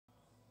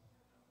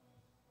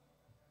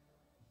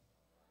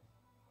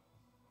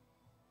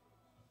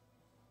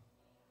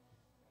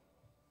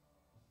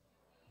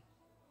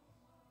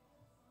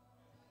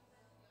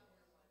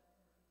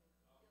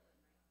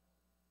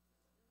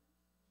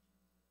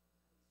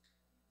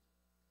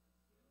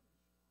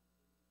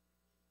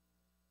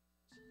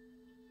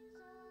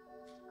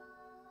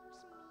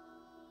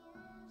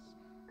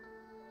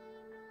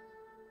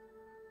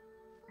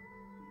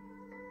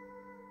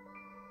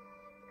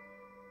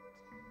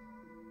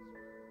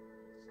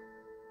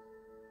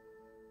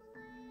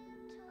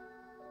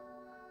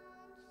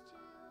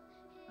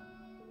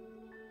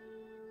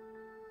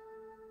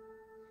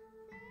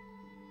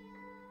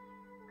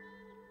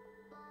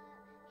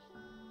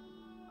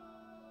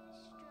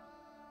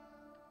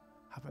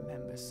I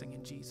remember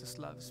singing Jesus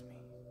Loves Me.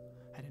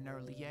 At an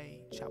early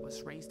age, I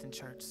was raised in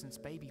church. Since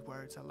baby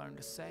words I learned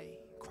to say,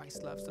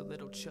 Christ loves the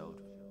little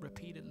children.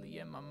 Repeatedly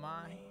in my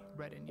mind,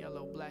 red and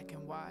yellow, black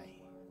and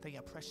white, they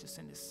are precious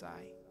in His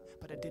sight.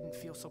 But I didn't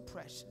feel so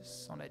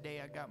precious on that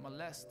day I got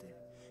molested.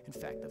 In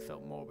fact, I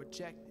felt more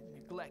rejected,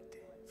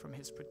 neglected from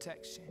His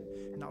protection.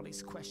 And all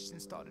these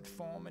questions started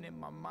forming in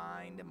my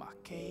mind. Am I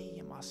gay?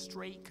 Am I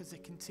straight? Cause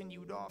it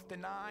continued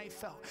often. I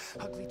felt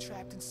ugly,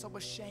 trapped, and so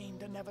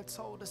ashamed. I never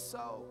told her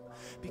so,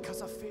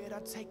 because I feared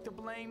I'd take the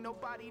blame.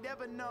 Nobody'd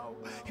ever know.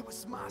 It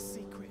was my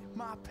secret,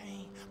 my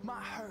pain, my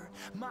hurt,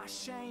 my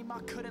shame. I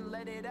couldn't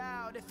let it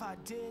out. If I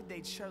did,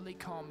 they'd surely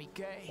call me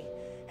gay.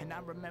 And I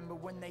remember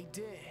when they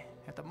did,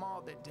 at the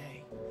mall that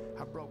day.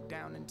 I broke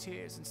down in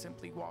tears and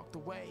simply walked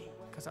away,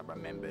 cause I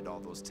remembered all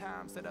those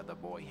times that other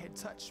boy had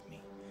touched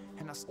me.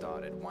 And I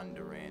started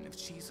wondering if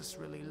Jesus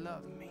really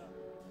loved me.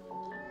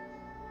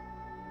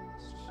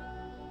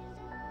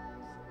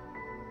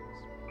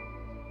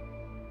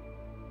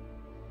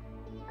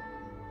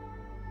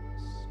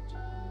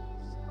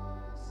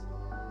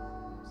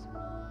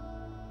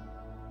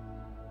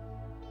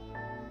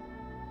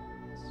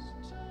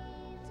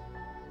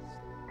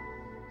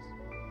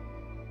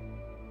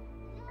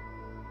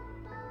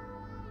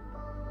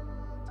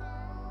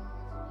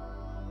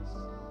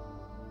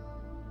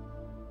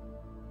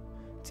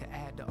 To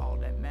add to all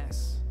that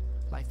mess,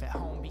 life at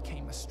home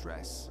became a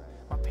stress.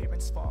 My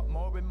parents fought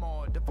more and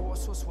more.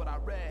 Divorce was what I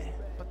read,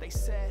 but they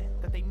said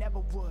that they never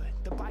would.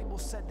 The Bible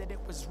said that it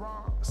was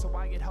wrong, so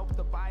I had hoped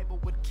the Bible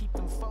would keep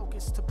them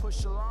focused to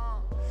push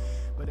along.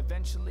 But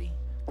eventually,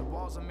 the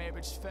walls of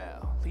marriage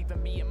fell,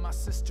 leaving me and my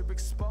sister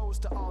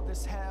exposed to all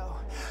this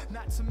hell.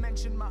 Not to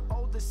mention my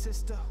older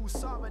sister, who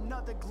saw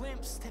another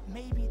glimpse that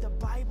maybe the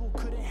Bible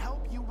couldn't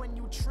help you when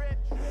you trip.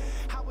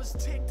 I was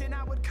ticked and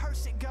I would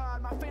curse at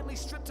God. My family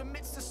stripped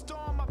amidst the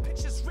storm. My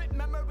pictures ripped,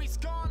 memories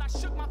gone. I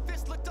shook my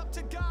fist, looked up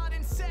to God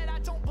and said, I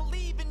don't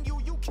believe in you.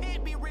 You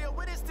can't be real.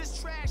 What is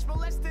this trash?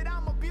 Molested,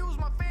 I'm abused,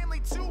 my family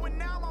too, and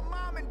now my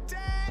mom and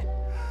dad.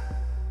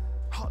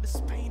 All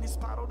this pain is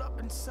bottled up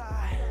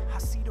inside. I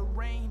see the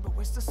rain, but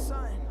where's the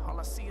sun? All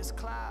I see is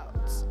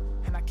clouds,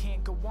 and I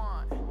can't go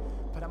on,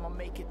 but I'ma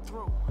make it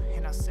through.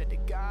 And I said to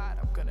God,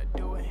 I'm gonna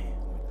do it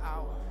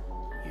without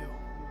you.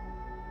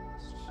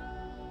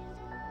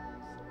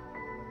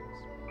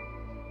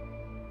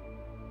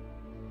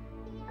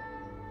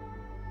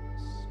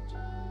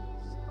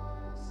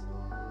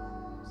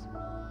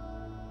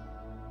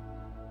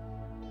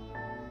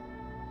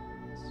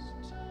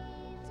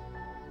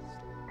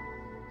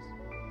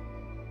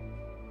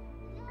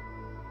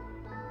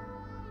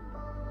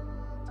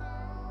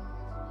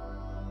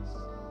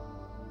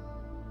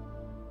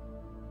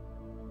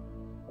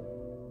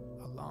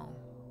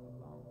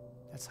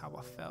 That's how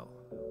I felt,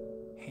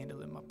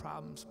 handling my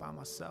problems by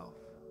myself.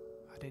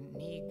 I didn't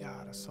need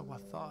God, or so I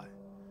thought,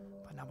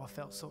 but now I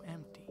felt so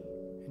empty,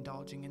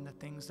 indulging in the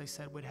things they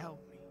said would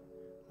help me.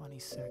 Money,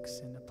 sex,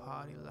 and the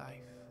party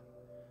life.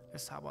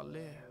 That's how I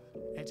lived.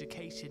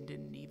 Education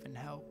didn't even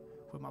help.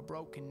 With my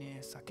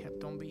brokenness, I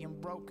kept on being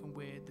broken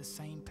with the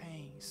same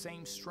pain,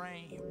 same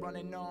strain.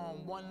 Running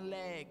on one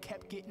leg,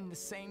 kept getting the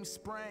same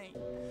sprain.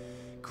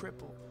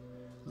 Crippled,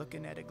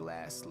 looking at a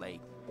glass lake,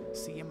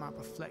 seeing my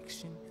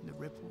reflection in the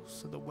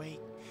ripples of the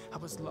wake. I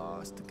was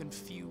lost and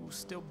confused,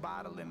 still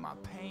bottling my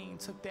pain.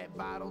 Took that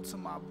bottle to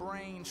my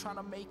brain, trying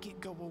to make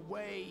it go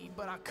away,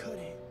 but I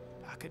couldn't.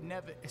 I could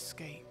never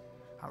escape.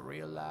 I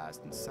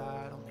realized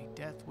inside only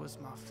death was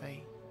my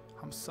fate.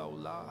 I'm so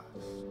lost,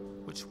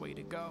 which way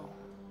to go?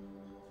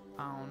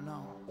 I don't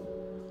know.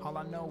 All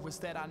I know is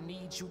that I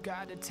need you,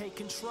 God, to take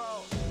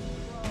control.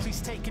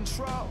 Please take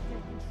control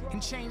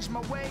and change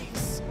my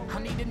ways. I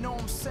need to know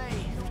I'm saved.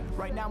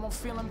 Right now I'm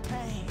feeling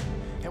pain,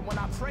 and when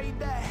I prayed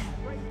that,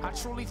 I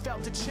truly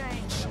felt a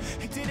change.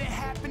 It didn't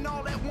happen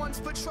all at once,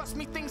 but trust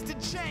me, things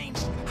did change.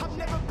 I've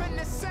never been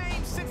the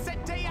same since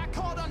that day I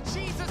called on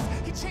Jesus.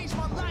 He changed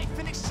my life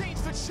in exchange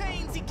for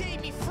chains. He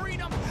gave me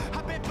freedom.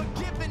 I've been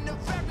forgiven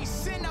of every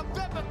sin I've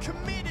ever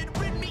committed.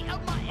 Rid me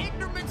of my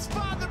ignorance,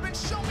 Father, and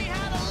show me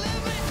how to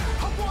live it.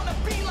 I wanna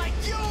be like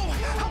you.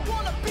 I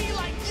wanna be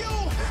like you.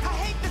 I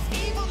hate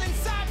this evil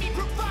inside me.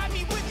 Provide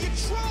me with your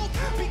truth,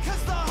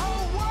 because the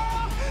whole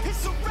world is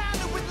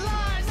surrounded with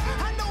lies.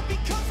 I know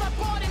because I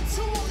bought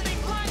into them, they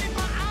blinded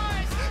my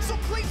eyes. So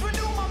please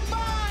renew my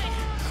mind,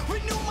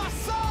 renew my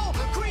soul.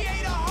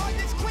 Create a heart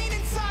that's clean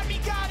inside me,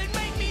 God, and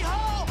make me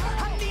whole.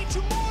 I need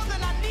you more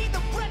than I need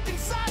the breath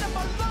inside of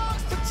my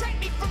lungs. Protect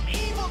me from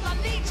evil, I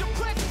need your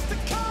presence to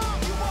come.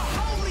 You are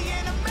holy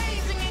and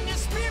amazing, and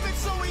your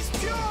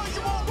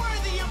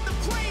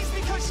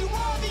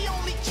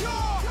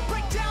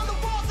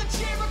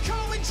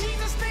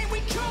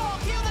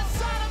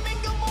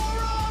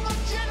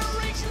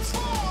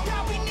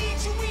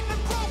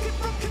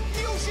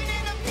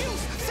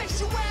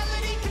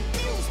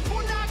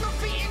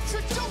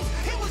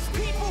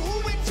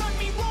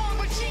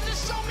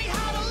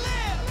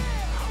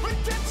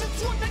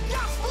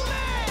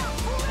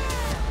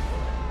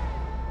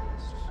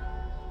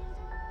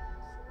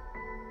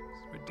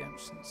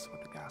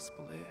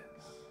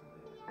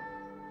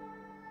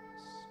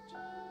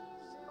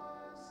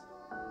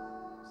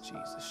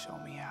Jesus, show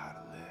me how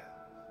to live.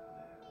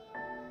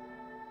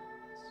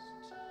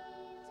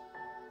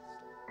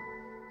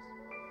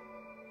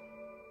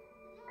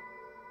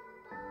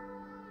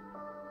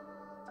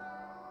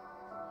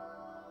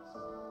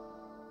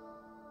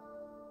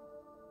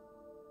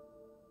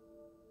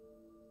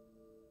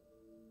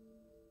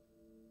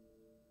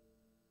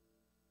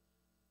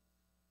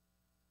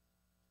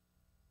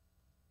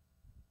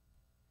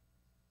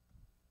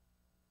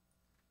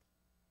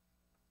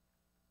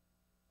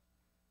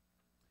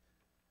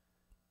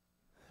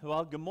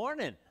 Well, good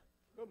morning.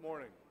 Good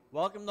morning.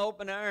 Welcome to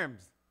Open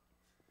Arms.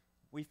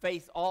 We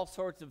face all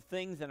sorts of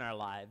things in our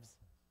lives,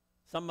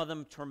 some of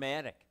them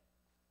traumatic.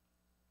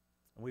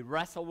 We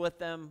wrestle with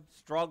them,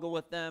 struggle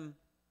with them,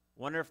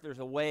 wonder if there's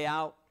a way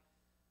out.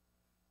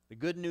 The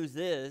good news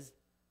is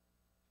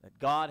that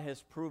God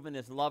has proven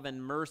his love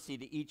and mercy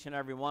to each and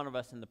every one of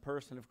us in the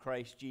person of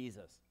Christ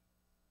Jesus.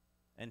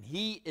 And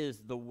he is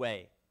the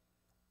way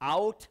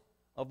out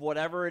of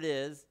whatever it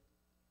is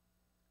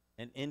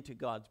and into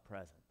God's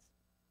presence.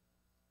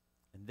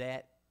 And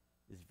that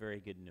is very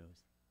good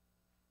news.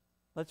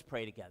 Let's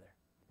pray together.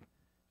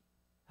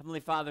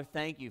 Heavenly Father,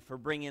 thank you for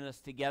bringing us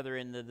together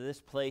into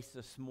this place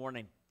this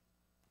morning.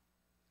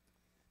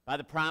 By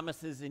the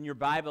promises in your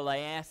Bible, I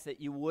ask that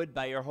you would,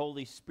 by your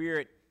Holy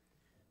Spirit,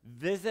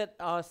 visit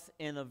us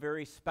in a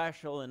very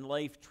special and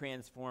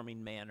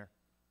life-transforming manner.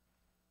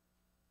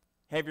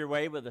 Have your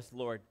way with us,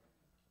 Lord.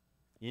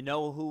 You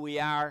know who we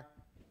are.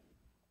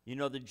 You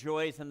know the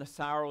joys and the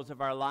sorrows of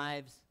our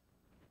lives.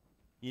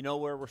 You know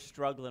where we're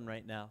struggling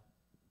right now.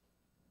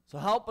 So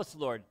help us,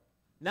 Lord,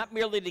 not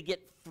merely to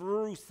get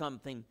through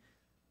something,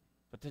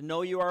 but to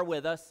know you are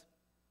with us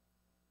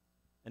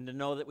and to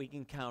know that we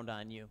can count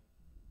on you.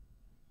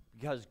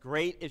 Because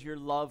great is your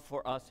love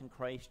for us in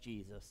Christ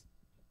Jesus.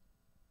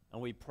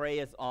 And we pray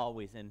as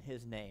always in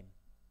his name.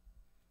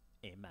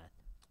 Amen.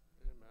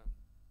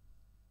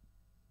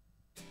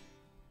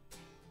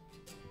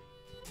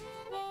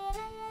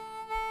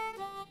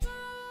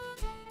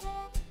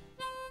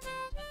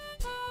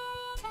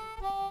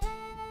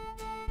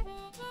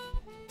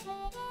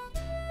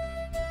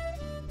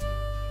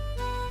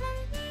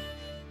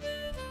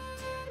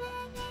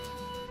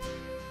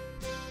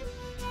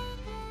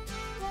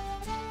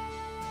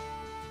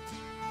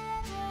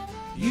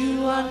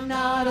 You are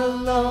not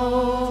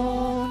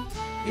alone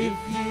if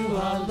you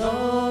are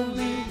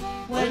lonely,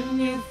 when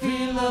you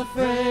feel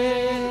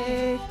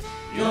afraid.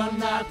 You're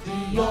not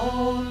the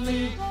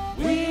only,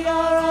 we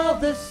are all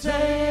the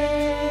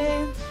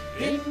same,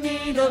 in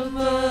need of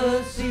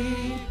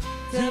mercy,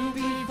 to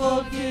be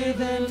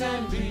forgiven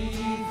and be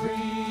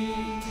free.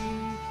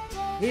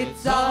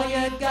 It's all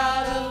you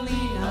gotta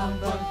lean on,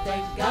 but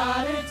thank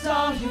God it's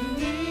all you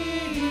need.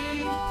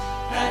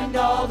 And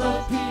all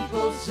the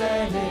people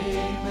said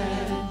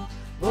amen.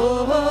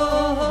 Oh,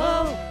 oh,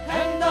 oh,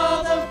 and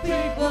all the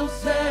people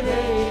said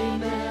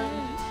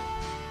amen.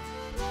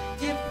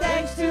 Give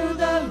thanks to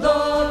the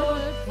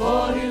Lord,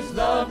 for his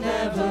love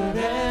never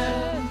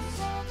ends.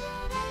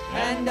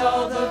 And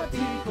all the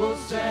people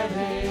said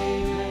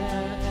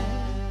amen.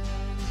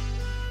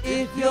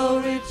 If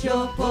you're rich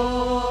or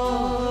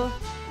poor,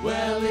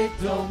 well, it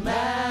don't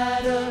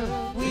matter.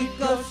 We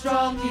go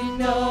strong, you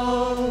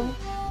know.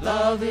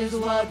 Love is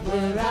what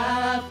we're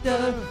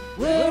after.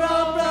 We're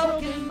all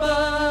broken,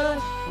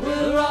 but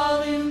we're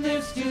all in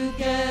this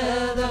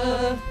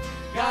together.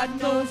 God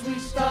knows we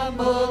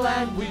stumble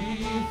and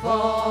we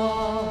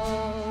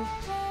fall.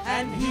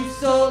 And he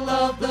so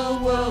loved the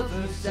world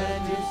to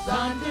send his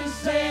son to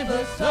save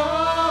us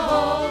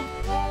all.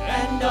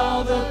 And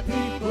all the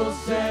people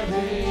said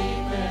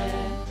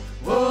amen.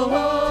 Whoa,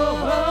 whoa,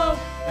 whoa.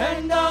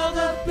 And all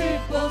the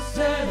people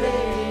said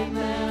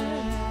amen.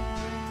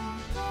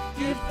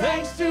 Give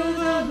thanks to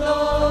the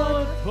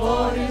Lord,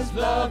 for his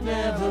love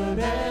never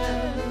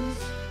ends.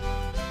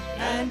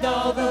 And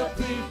all the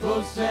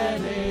people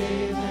said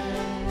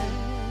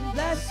amen.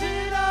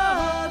 Blessed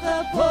are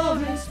the poor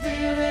in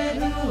spirit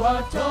who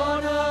are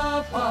torn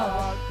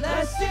apart.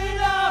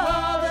 Blessed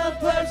are the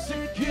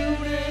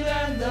persecuted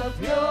and the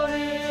pure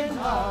in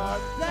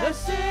heart.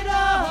 Blessed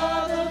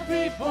are the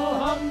people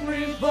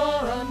hungry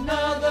for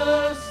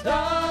another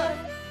start.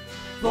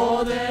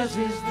 For theirs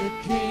is the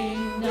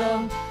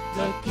kingdom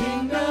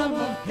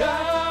of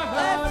God.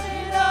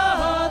 Blessed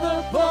are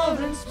the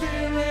poor in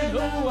spirit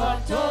who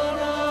are torn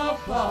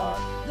apart.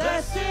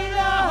 Blessed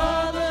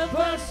are the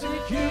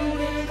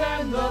persecuted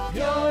and the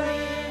pure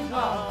in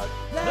heart.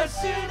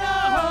 Blessed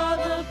are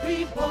the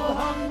people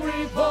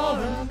hungry for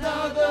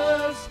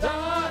another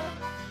start.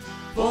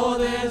 For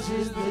theirs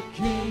is the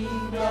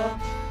kingdom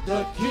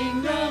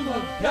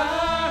of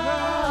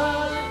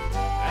God.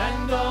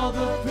 And all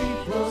the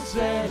people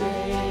said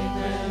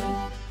amen.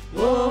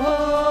 Whoa,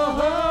 oh,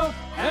 oh.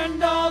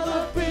 And all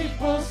the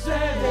people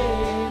said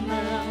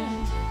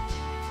amen.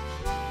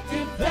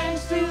 Give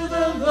thanks to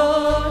the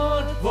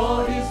Lord,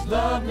 for his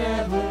love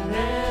never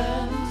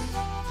ends.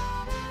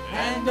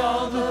 And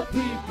all the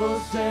people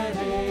said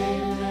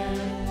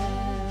amen.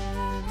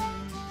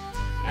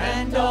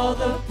 And all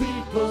the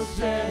people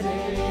said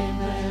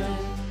amen.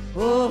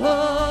 Oh,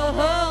 oh,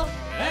 oh.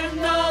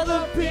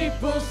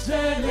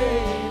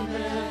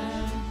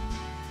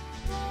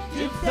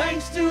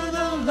 to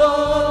the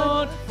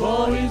Lord,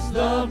 for his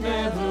love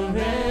never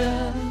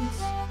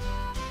ends.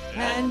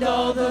 And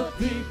all the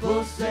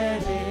people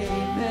said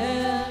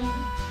amen.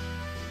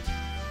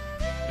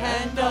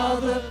 And all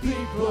the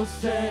people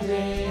said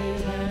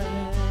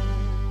amen.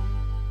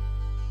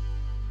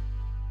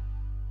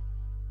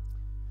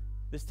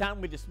 This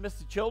time we dismiss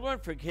the children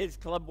for kids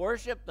club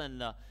worship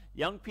and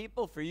young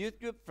people for youth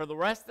group. For the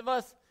rest of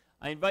us,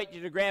 I invite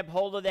you to grab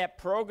hold of that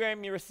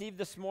program you received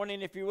this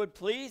morning, if you would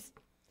please,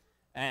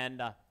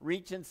 and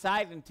reach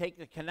inside and take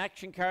the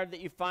connection card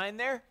that you find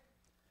there.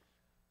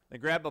 Then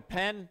grab a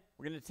pen.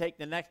 We're going to take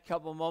the next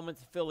couple of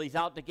moments to fill these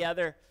out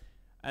together.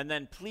 And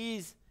then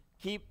please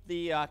keep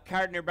the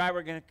card nearby.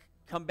 We're going to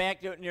come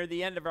back to it near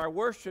the end of our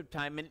worship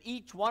time. And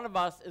each one of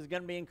us is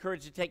going to be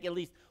encouraged to take at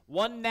least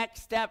one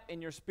next step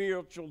in your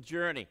spiritual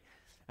journey.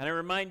 And I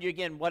remind you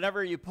again,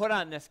 whatever you put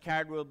on this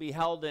card will be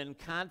held in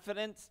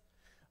confidence.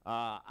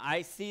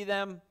 I see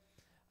them,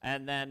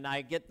 and then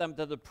I get them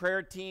to the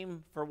prayer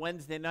team for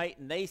Wednesday night,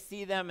 and they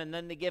see them, and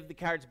then they give the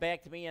cards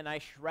back to me, and I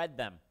shred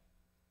them.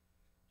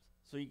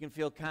 So you can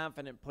feel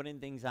confident putting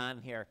things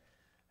on here,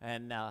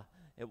 and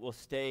it will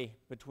stay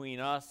between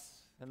us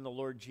and the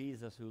Lord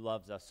Jesus who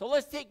loves us. So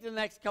let's take the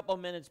next couple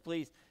minutes,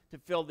 please, to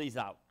fill these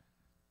out.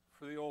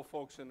 For the old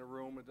folks in the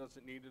room, it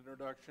doesn't need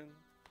introduction.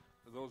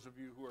 For those of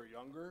you who are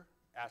younger,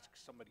 ask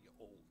somebody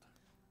old.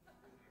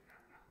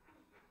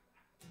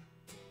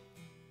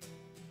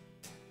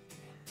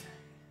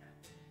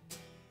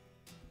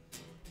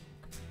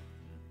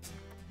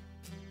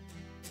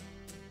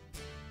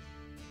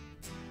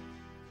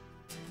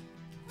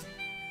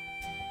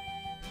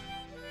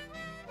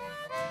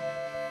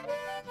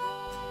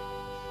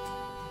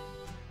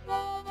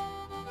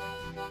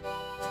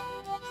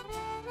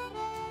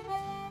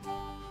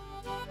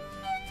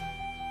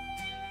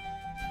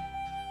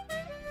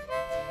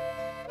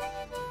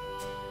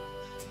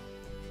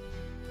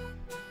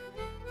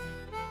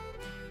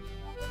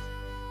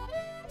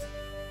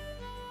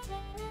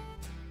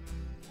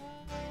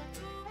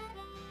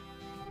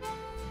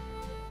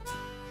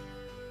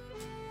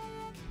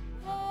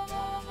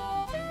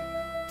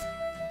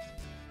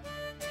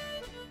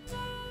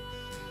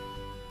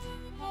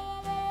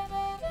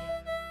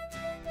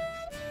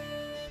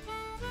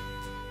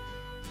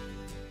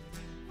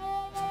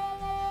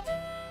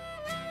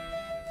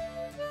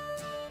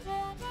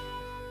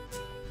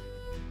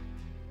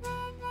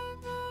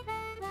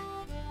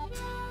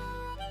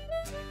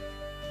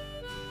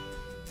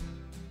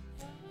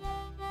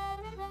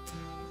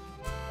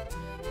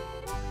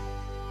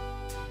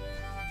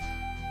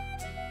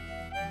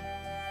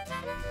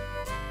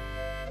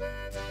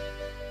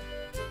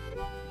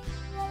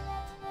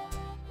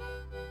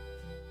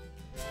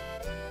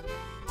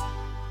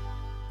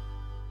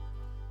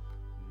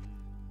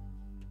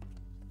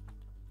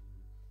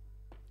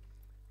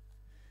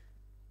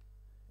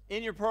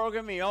 In your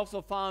program, you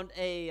also found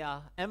a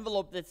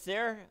envelope that's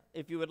there.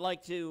 If you would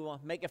like to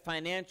make a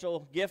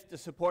financial gift to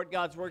support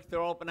God's work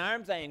through Open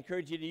Arms, I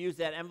encourage you to use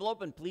that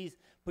envelope, and please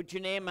put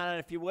your name on it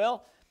if you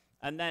will.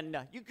 And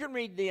then you can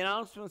read the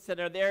announcements that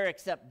are there,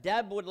 except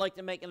Deb would like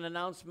to make an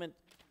announcement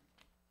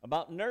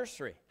about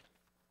nursery.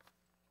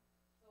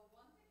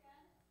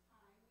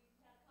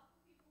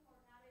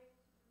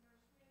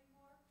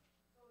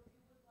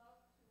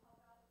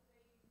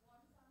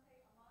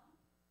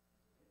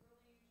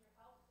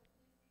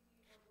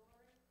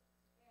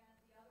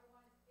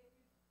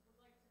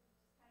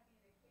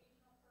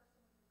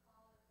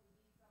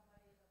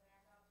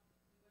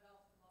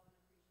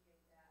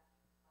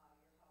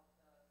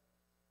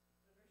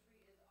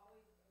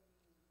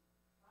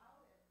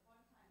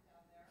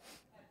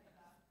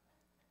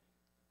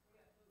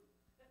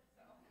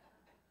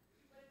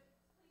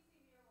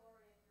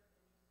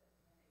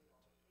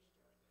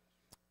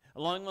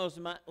 Along those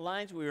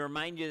lines, we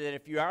remind you that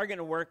if you are going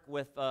to work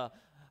with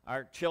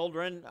our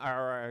children,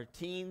 our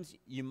teens,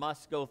 you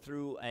must go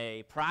through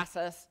a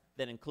process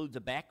that includes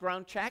a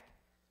background check.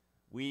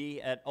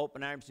 We at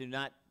Open Arms do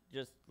not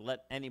just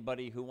let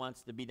anybody who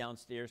wants to be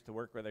downstairs to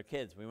work with our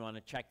kids. We want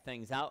to check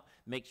things out,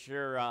 make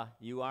sure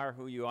you are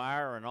who you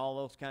are and all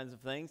those kinds of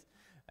things.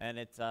 And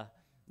it's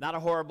not a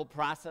horrible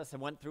process. I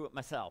went through it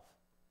myself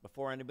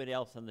before anybody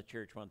else in the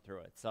church went through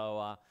it.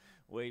 So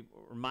we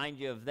remind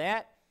you of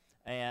that.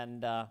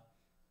 And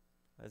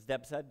as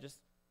Deb said, just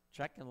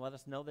check and let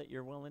us know that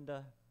you're willing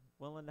to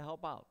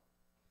help out.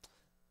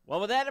 Well,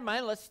 with that in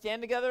mind, let's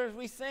stand together as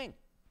we sing.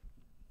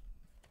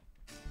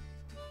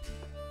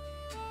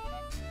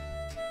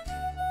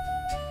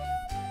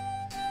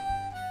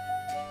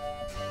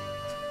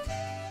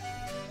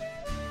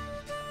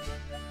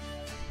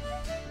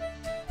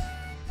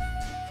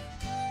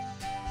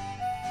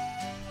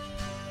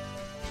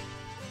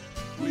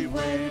 We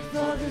waited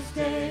for this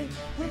day,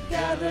 we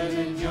gathered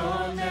in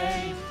your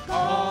name,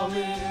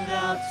 calling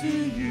out to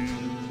you.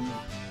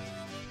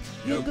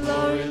 Your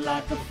glory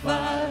like a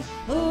fire,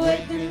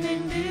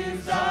 awakening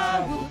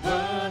desire, will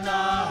burn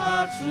our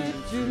hearts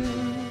with you.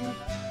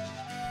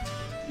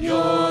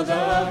 You're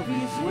the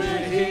reason we're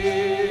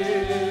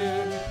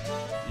here,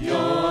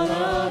 you're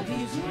the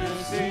reason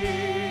we're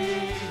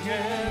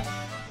singing.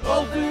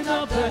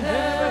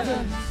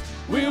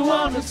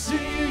 to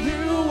see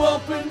you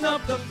open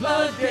up the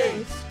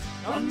floodgates,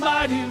 a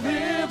mighty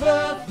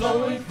river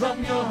flowing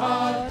from your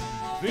heart,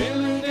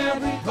 filling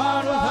every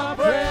part of our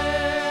praise.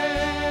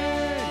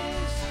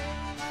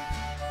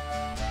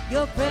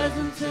 Your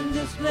presence in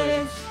this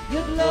place,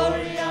 your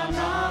glory on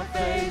our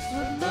face,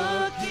 we're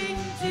looking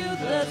to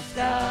the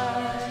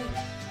sky.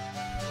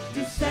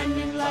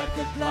 Descending like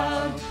a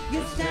cloud,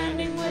 you're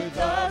standing with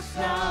us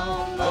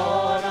now,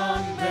 Lord,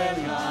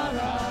 unveiling our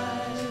eyes.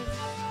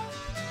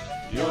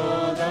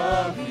 You're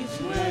the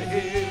reason we're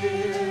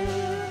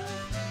here,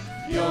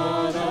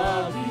 you're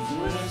the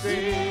reason we're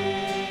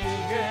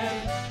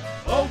singing.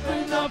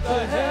 Open up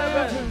the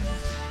heavens,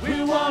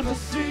 we want to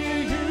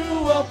see you.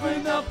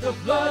 Open up the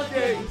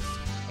floodgates,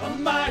 a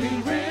mighty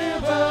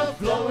river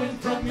flowing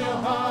from your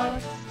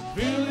heart,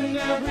 filling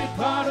every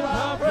part of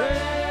our praise.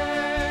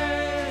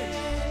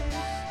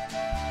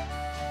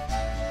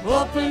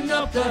 Open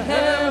up the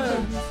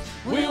heavens,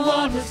 we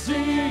want to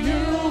see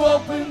you.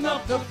 Open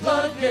up the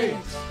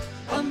floodgates,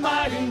 a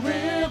mighty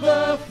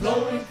river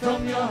flowing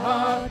from your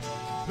heart,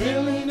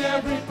 filling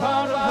every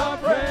part of our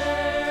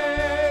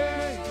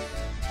praise.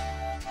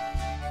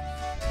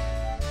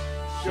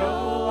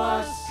 Show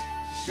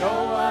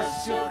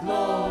us your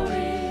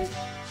glory.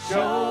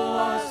 Show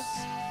us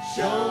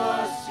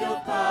your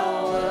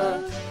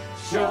power.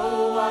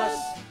 Show us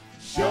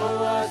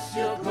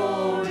your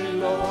glory,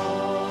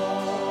 Lord.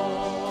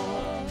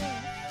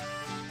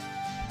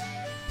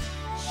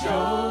 Show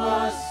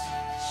us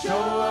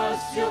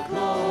your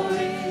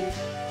glory.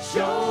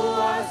 Show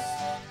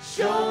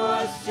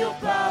us your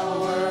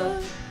power.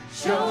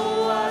 Show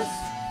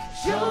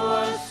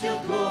us your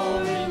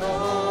glory,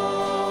 Lord.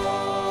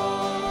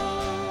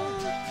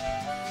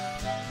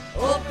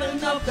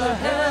 Open up the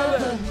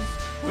heavens,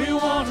 we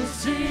want to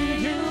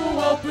see you.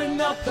 Open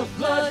up the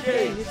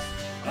floodgates,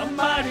 a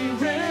mighty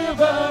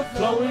river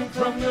flowing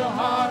from your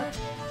heart,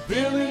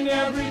 filling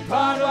every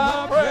part of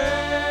our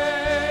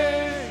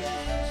praise.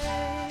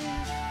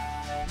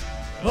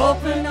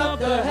 Open up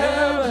the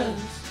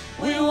heavens,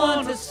 we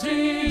want to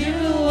see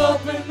you.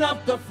 Open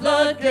up the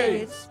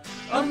floodgates,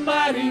 a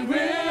mighty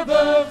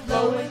river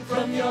flowing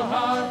from your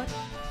heart,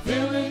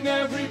 filling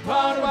every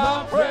part of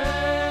our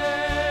praise.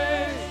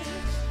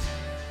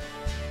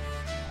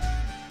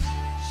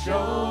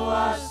 Show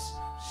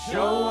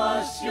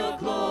us your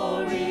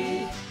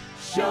glory.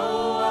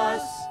 Show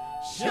us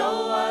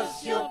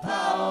your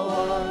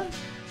power.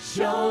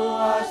 Show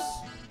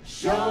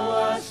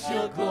us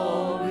your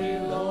glory,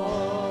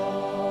 Lord.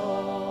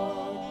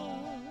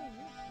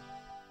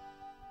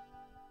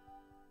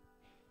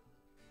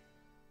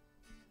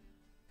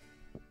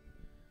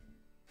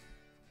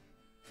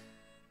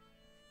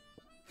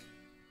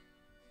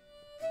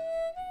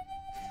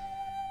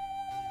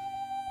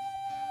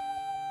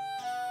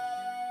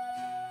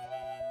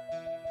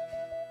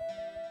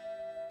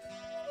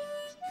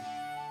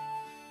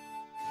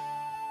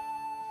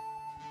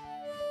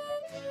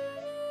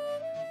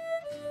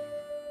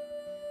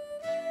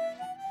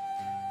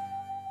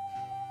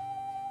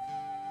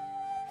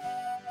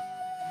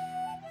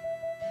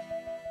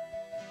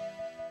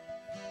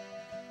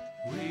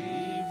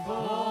 We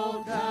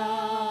fall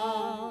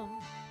down,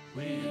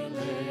 we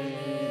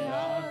lay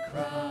our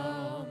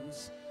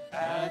crowns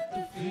at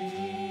the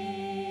feet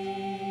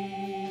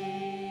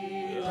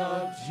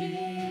of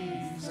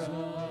Jesus.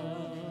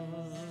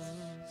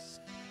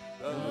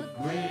 The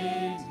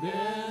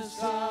greatness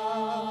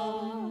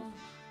of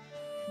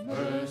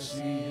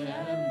mercy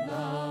and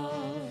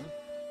love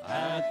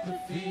at the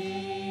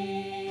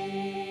feet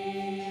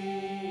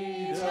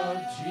of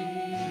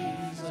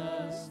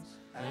Jesus,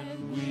 and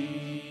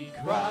we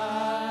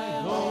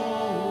cry,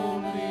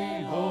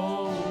 holy,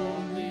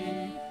 holy,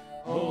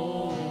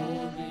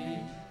 holy,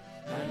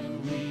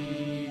 and we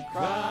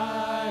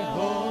cry,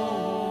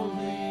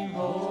 holy,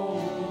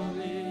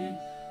 holy,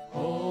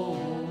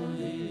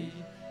 holy,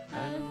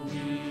 and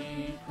we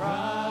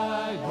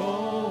cry,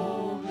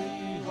 holy,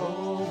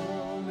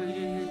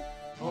 holy,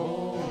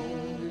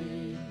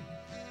 holy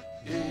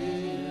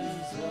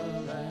is the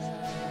Lamb.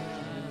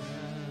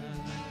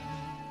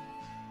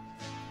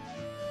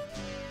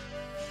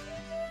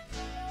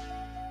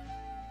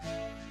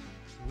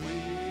 We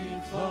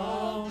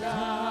fall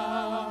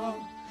down,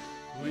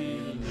 we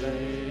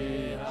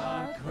lay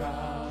our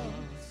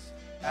crowns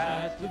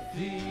at the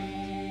feet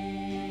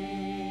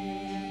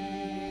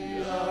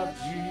of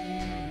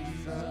Jesus.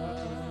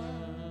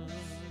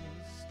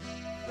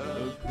 The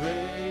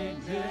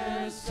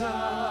greatness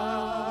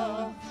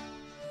of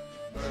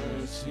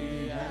mercy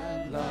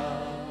and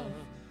love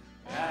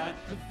at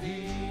the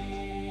feet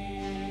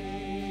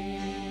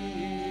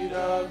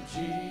of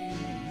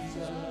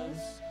Jesus,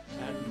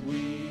 and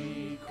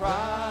we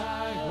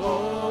cry,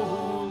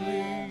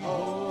 holy,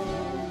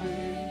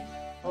 holy,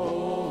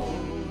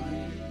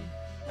 holy,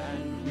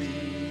 and we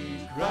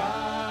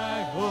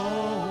cry,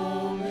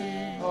 holy,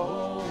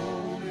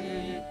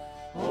 holy,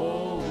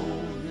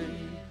 holy,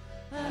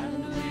 and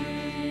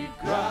we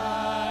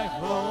cry,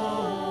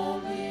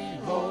 holy,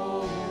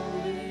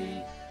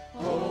 holy,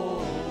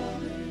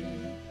 holy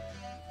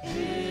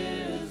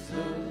is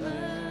the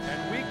Lamb.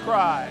 And we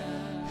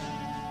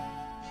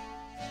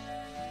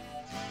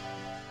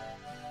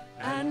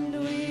and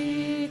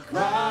we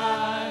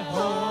cry,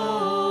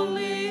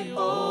 holy,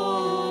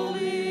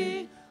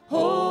 holy,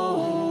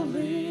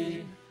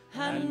 holy,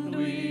 and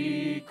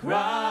we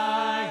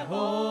cry,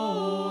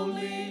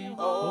 holy,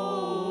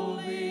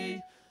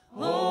 holy,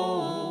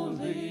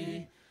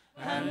 holy,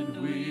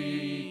 and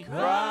we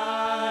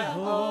cry,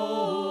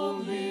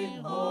 holy,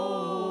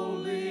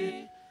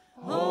 holy,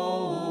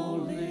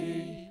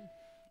 holy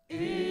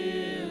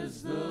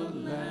is the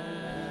Lamb.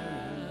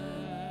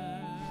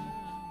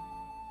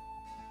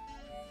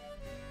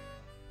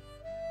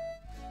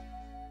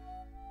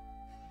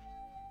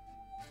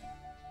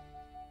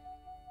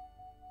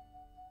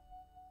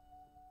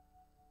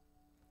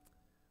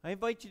 I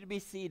invite you to be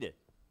seated.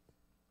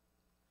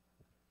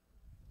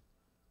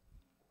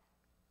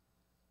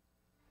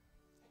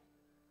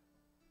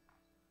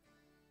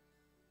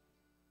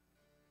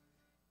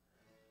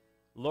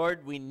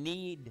 Lord, we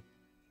need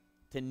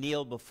to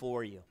kneel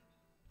before you.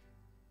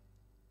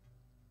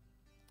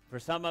 For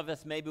some of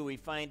us, maybe we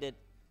find it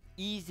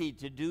easy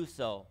to do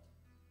so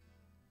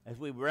as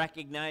we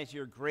recognize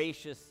your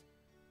gracious,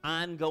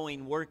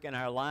 ongoing work in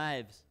our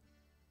lives.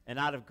 And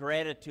out of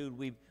gratitude,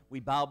 we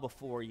bow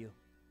before you.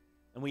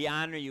 And we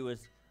honor you as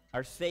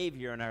our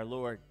Savior and our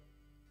Lord.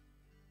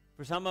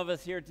 For some of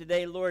us here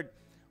today, Lord,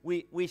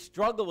 we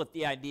struggle with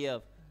the idea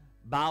of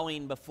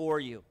bowing before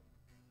you,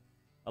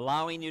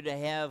 allowing you to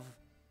have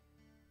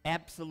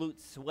absolute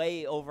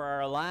sway over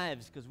our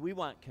lives because we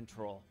want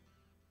control.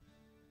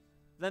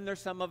 Then there's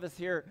some of us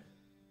here,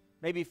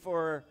 maybe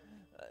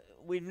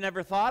we've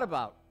never thought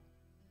about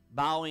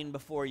bowing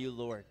before you,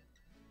 Lord.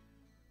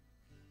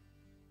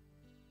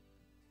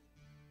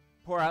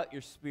 Pour out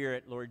your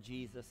Spirit, Lord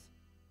Jesus,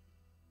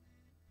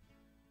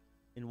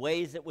 in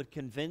ways that would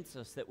convince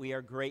us that we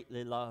are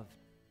greatly loved,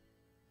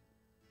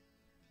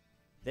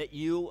 that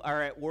you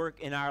are at work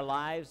in our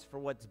lives for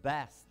what's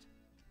best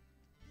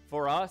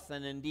for us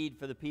and indeed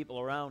for the people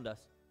around us.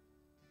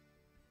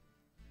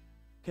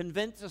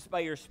 Convince us by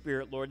your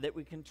Spirit, Lord, that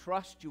we can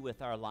trust you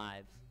with our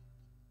lives.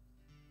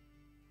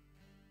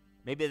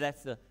 Maybe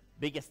that's the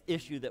biggest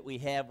issue that we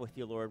have with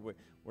you, Lord.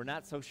 We're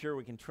not so sure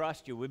we can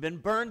trust you. We've been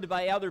burned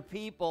by other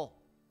people,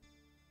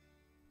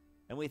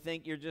 and we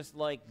think you're just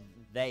like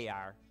they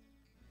are.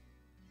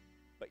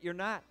 But you're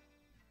not.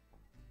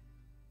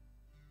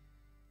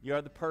 You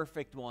are the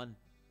perfect one,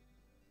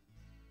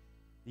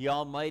 the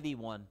almighty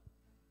one,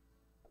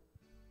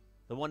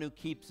 the one who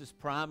keeps his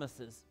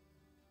promises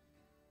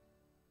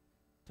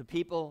to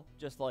people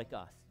just like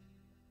us.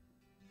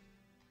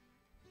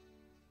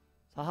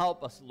 So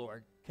help us,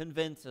 Lord.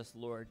 Convince us,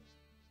 Lord.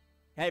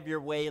 Have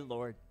your way,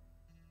 Lord.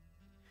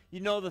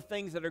 You know the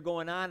things that are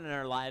going on in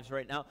our lives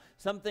right now,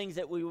 some things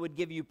that we would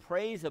give you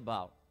praise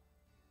about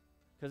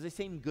because they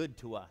seem good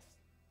to us.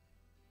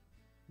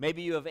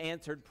 Maybe you have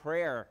answered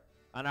prayer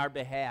on our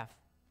behalf,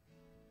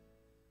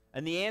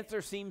 and the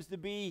answer seems to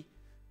be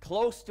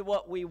close to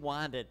what we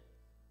wanted.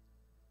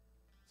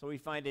 So we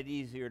find it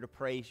easier to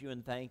praise you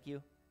and thank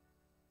you.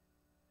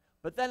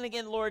 But then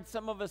again, Lord,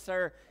 some of us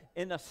are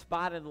in a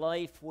spot in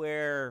life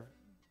where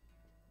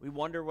we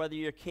wonder whether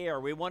you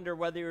care. We wonder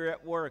whether you're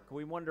at work.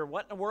 We wonder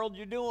what in the world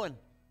you're doing.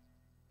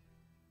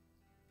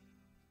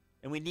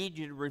 And we need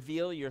you to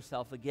reveal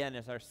yourself again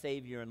as our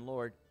Savior and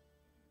Lord.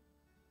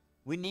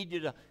 We need you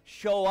to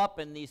show up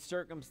in these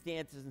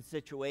circumstances and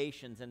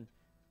situations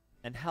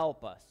and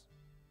help us.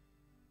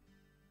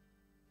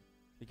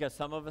 Because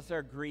some of us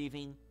are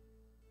grieving.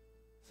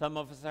 Some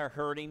of us are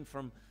hurting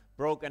from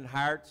broken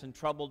hearts and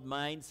troubled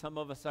minds. Some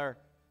of us are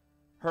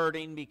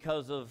hurting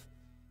because of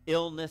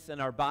illness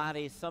in our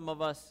bodies. Some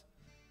of us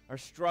are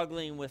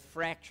struggling with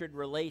fractured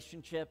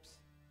relationships.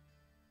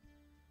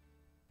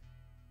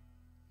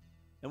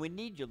 And we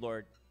need you,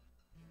 Lord,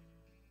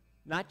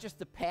 not just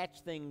to patch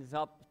things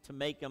up to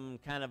make them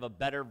kind of a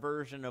better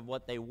version of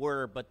what they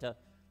were, but to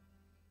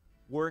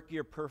work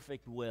your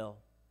perfect will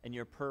and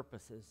your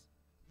purposes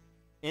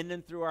in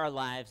and through our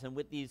lives and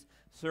with these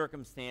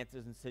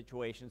circumstances and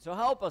situations. So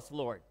help us,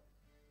 Lord.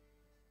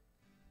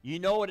 You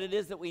know what it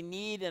is that we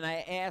need, and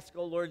I ask,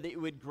 oh Lord, that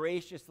you would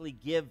graciously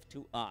give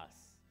to us.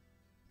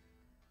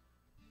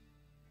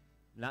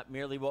 Not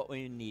merely what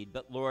we need,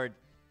 but Lord,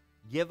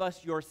 give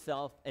us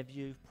yourself as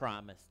you've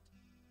promised.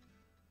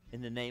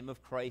 In the name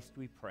of Christ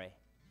we pray.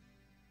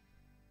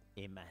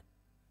 Amen.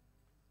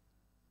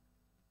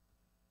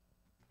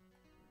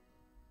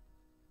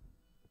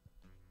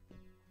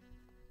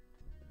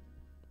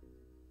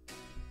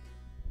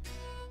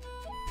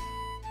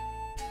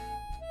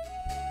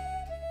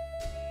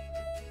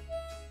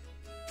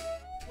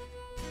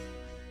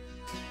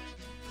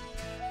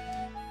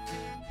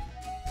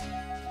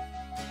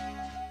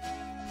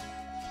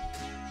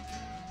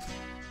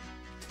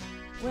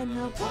 When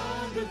I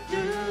wander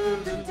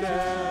through the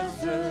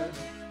desert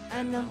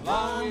and I'm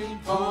longing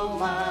for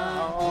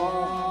my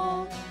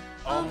own,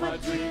 all my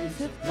dreams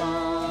have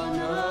gone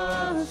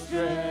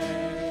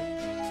astray.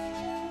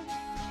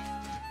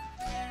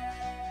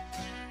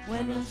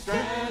 When I'm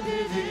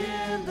stranded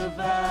in the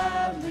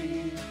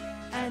valley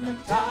and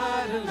I'm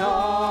tired and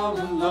all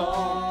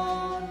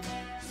alone,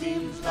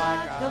 seems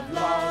like I've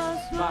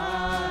lost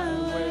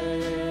my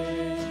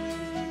way.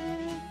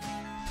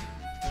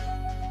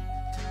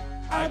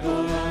 I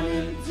go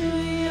running to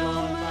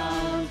your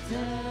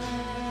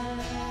mountain,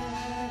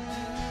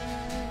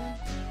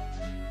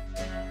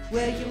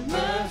 where your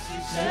mercy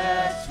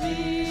sets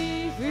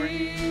me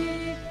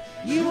free.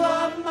 You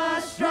are my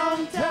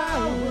strong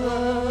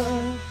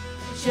tower,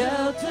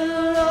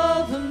 shelter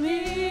over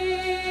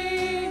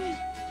me,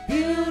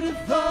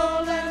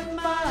 beautiful and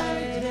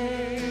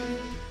mighty,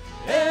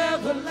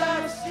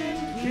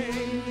 everlasting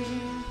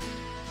King.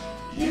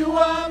 You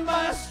are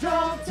my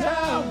strong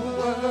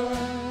tower,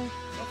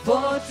 a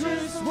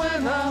fortress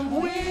when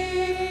I'm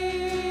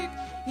weak.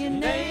 Your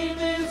name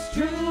is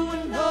true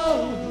and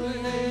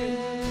holy,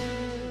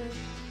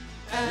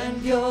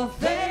 and your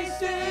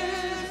face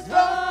is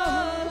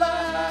all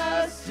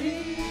I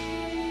see,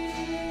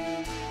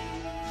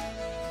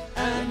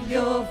 and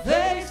your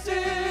face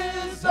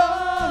is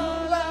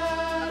all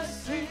I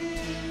see.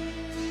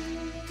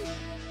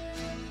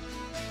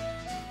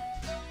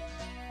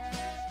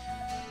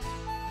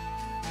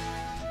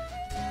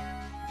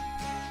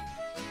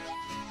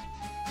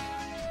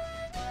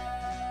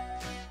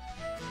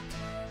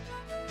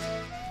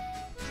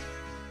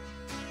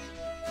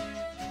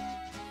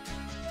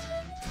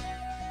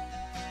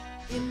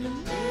 In the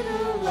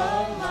middle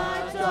of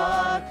my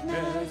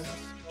darkness,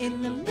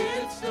 in the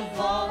midst of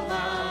all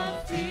my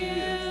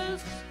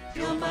fears,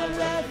 you're my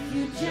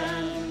refuge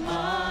and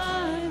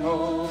my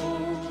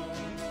hope.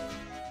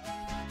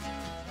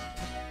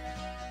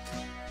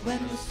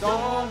 When the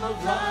storm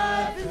of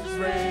life is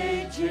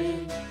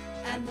raging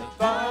and the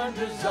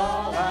thunder's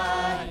all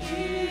I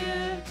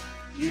hear,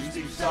 you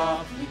speak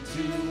softly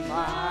to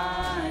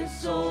my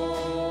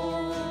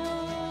soul.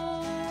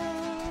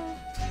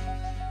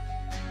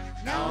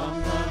 Now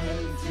I'm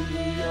running to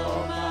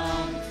your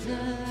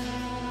mountain,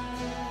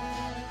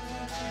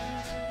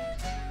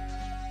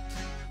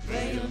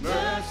 where your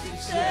mercy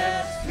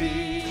sets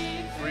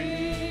me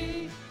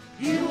free.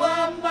 You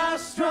are my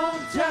strong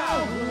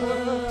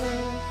tower,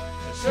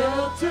 a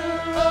shelter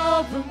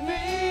over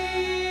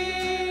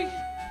me,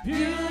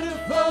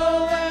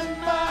 beautiful and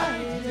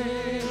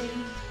mighty,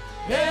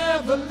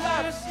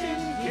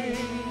 everlasting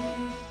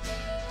King.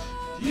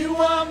 You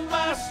are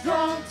my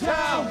strong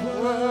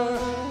tower,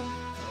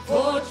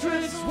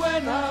 fortress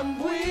when I'm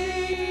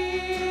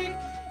weak.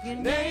 Your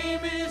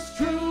name is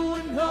true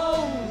and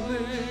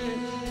holy,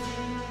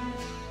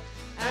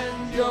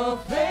 and your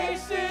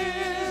face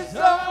is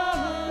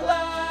all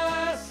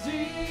I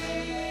see,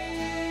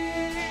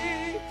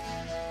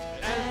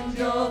 and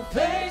your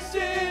face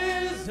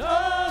is all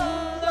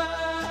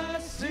I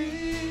see.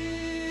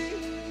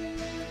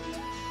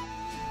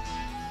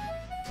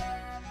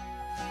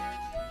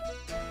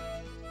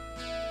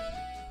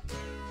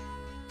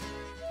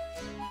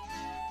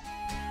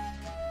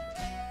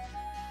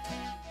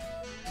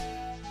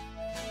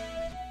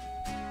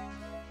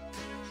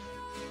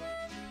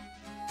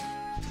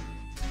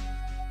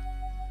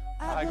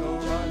 I go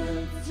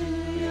running to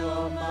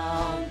your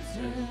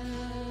mountain,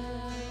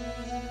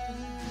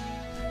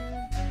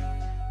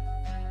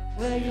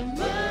 where your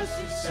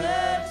mercy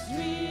sets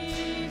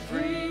me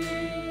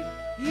free.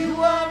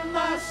 You are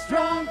my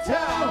strong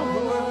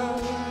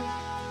tower,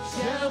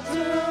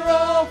 shelter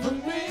over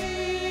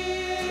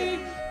me,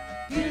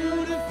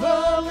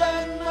 beautiful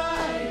and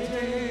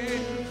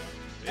mighty,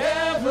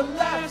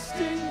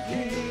 everlasting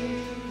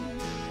King.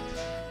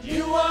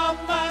 You are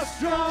my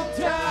strong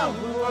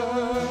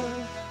tower,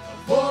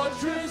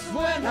 fortress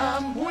when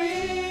I'm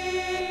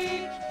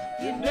weak.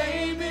 Your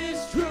name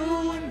is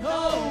true and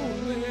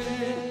holy,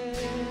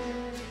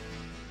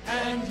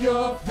 and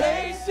your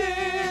face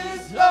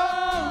is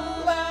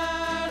all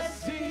I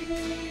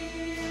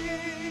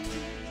see,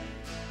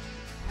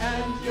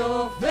 and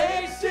your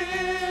face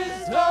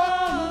is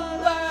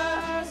all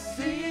I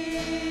see.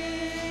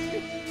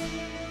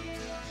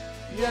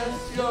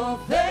 Yes, your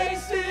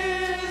face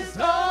is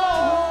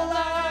all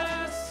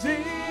I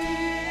see.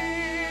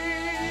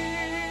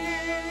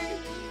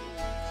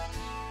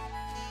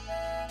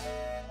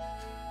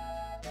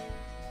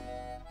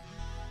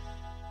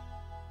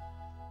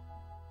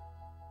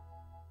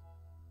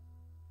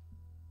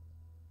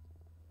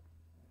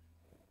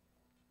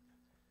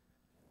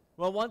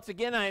 Well, once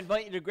again, I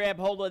invite you to grab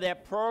hold of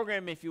that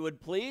program if you would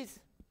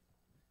please.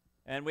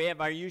 And we have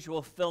our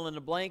usual fill in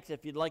the blanks.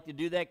 If you'd like to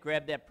do that,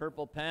 grab that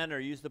purple pen or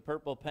use the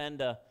purple pen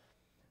to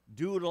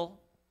doodle,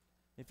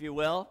 if you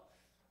will.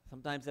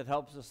 Sometimes it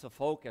helps us to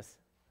focus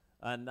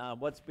on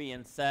what's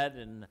being said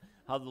and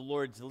how the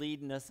Lord's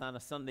leading us on a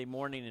Sunday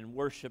morning in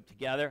worship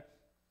together.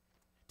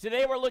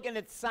 Today we're looking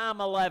at Psalm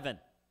 11.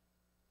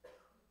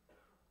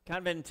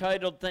 Kind of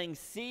entitled thing,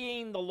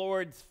 Seeing the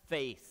Lord's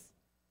Face.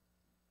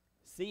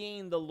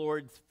 Seeing the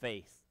Lord's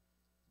face.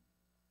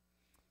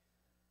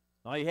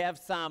 Now you have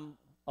Psalm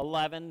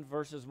 11,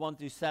 verses 1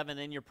 through 7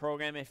 in your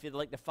program. If you'd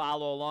like to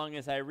follow along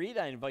as I read,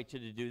 I invite you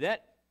to do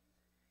that.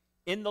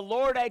 In the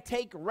Lord I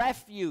take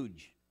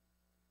refuge.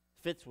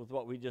 Fits with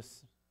what we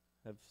just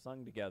have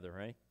sung together,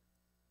 right?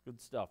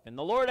 Good stuff. In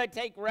the Lord I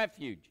take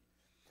refuge.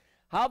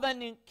 How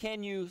then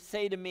can you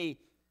say to me,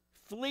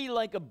 flee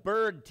like a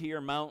bird to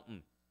your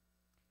mountain?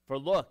 For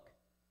look,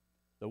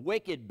 the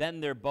wicked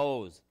bend their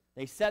bows.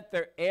 They set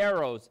their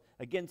arrows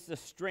against the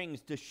strings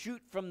to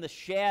shoot from the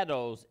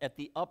shadows at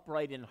the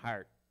upright in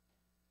heart.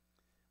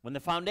 When the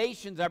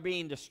foundations are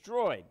being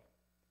destroyed,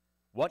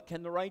 what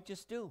can the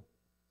righteous do?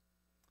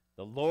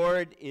 The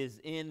Lord is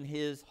in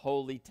his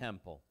holy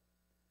temple.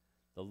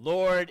 The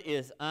Lord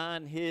is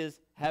on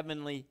his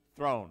heavenly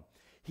throne.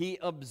 He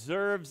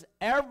observes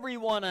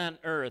everyone on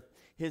earth.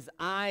 His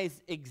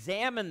eyes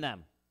examine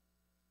them.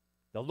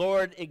 The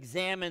Lord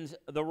examines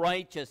the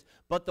righteous,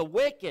 but the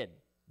wicked,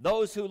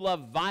 those who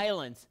love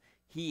violence,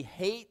 he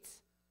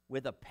hates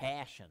with a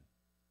passion.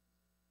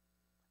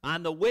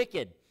 On the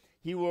wicked,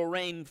 he will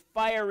rain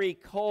fiery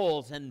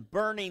coals and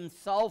burning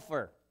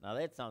sulfur. Now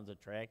that sounds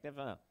attractive,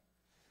 huh?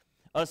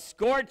 A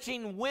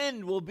scorching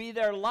wind will be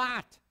their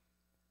lot.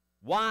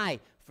 Why?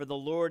 For the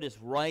Lord is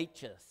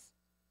righteous.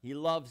 He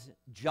loves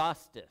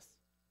justice.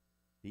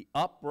 The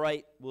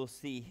upright will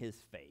see his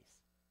face.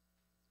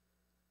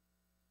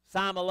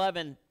 Psalm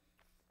 11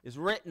 is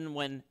written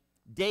when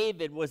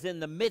David was in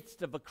the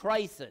midst of a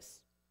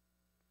crisis.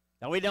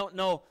 Now, we don't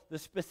know the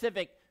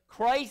specific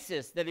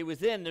crisis that he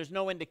was in. There's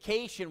no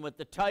indication with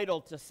the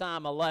title to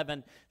Psalm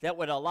 11 that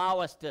would allow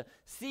us to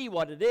see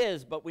what it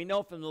is, but we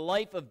know from the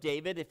life of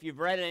David, if you've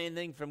read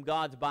anything from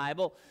God's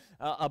Bible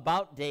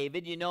about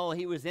David, you know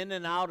he was in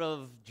and out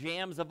of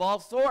jams of all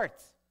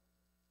sorts.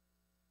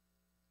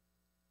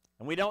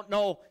 And we don't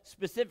know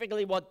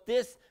specifically what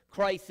this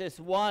crisis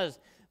was,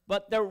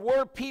 but there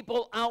were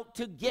people out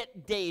to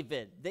get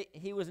David.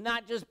 He was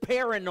not just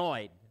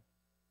paranoid.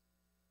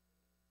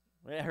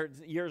 I heard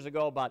years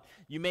ago about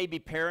you may be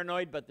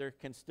paranoid, but there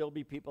can still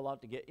be people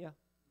out to get you.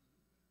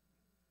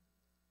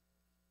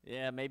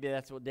 Yeah, maybe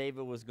that's what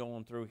David was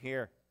going through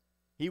here.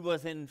 He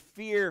was in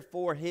fear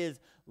for his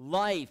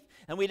life.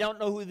 And we don't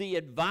know who the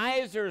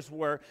advisors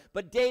were,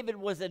 but David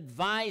was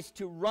advised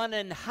to run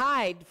and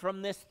hide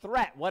from this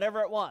threat,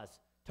 whatever it was.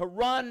 To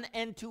run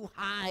and to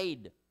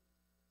hide.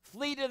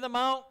 Flee to the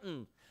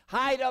mountain.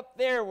 Hide up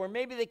there where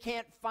maybe they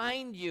can't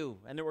find you.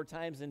 And there were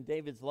times in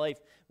David's life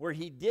where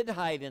he did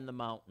hide in the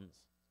mountains.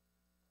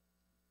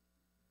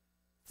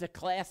 It's a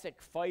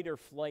classic fight or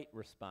flight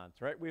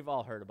response, right? We've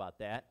all heard about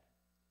that.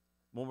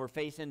 When we're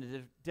facing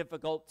a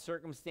difficult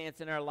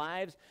circumstance in our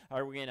lives,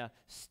 are we going to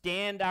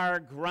stand our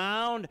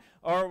ground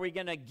or are we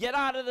going to get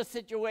out of the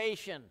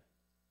situation?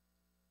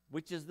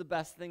 Which is the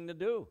best thing to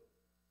do?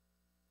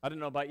 I don't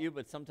know about you,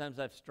 but sometimes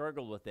I've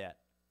struggled with that.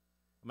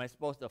 Am I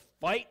supposed to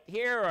fight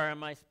here or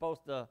am I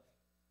supposed to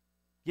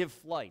give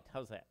flight?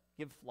 How's that?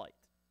 Give flight.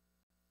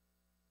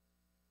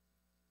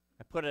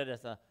 I put it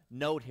as a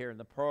note here in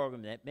the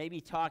program that maybe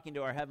talking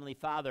to our Heavenly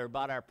Father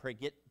about our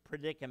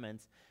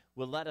predicaments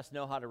will let us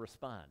know how to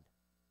respond.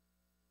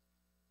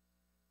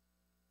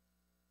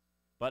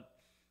 But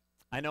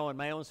I know in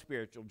my own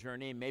spiritual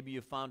journey, and maybe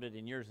you found it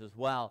in yours as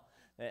well,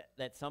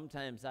 that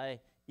sometimes I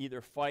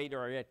either fight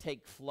or I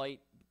take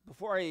flight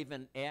before I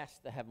even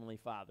ask the Heavenly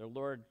Father,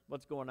 Lord,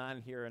 what's going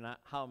on here and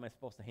how am I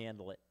supposed to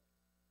handle it?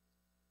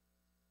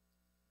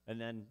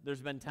 And then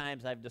there's been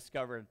times I've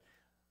discovered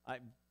I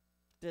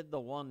did the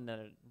one that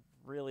it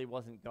really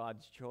wasn't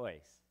God's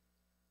choice.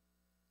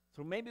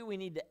 So maybe we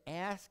need to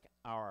ask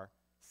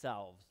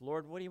ourselves,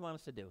 Lord, what do you want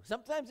us to do?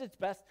 Sometimes it's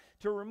best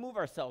to remove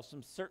ourselves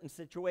from certain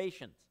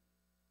situations.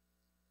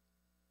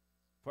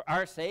 For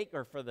our sake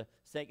or for the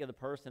sake of the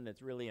person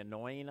that's really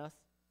annoying us.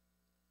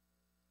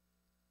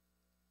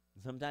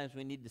 Sometimes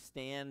we need to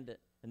stand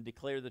and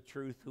declare the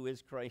truth, who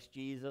is Christ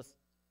Jesus.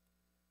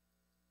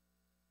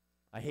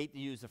 I hate to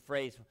use the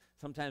phrase,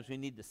 sometimes we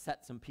need to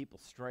set some people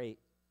straight.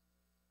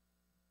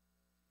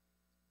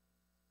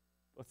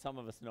 But some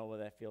of us know what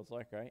that feels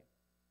like, right?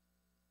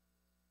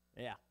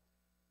 Yeah.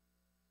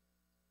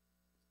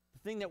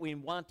 The thing that we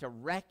want to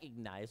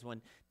recognize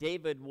when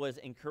David was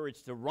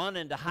encouraged to run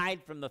and to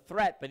hide from the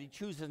threat, but he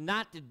chooses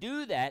not to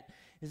do that,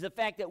 is the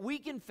fact that we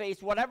can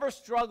face whatever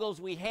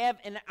struggles we have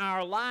in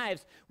our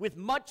lives with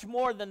much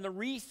more than the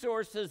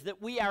resources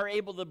that we are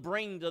able to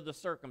bring to the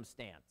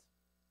circumstance.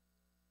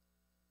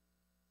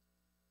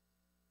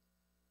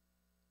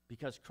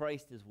 Because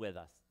Christ is with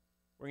us.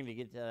 We're going to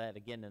get to that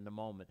again in a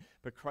moment.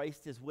 But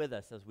Christ is with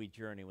us as we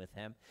journey with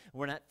him.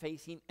 We're not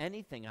facing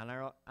anything on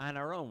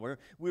our own.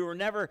 We were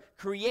never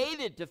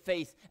created to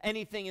face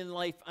anything in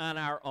life on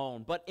our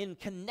own. But in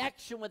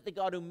connection with the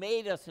God who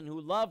made us and who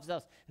loves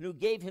us and who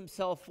gave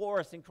himself for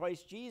us in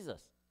Christ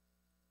Jesus.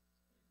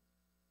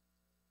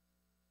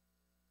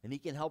 And he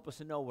can help us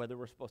to know whether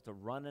we're supposed to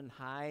run and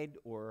hide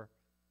or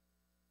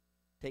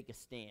take a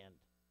stand.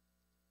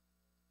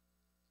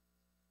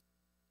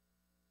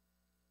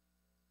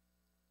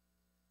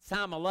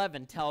 Psalm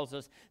 11 tells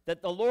us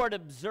that the Lord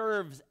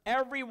observes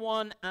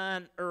everyone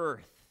on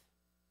earth.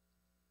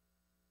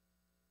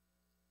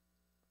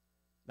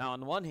 Now, on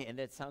the one hand,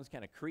 that sounds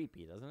kind of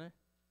creepy, doesn't it?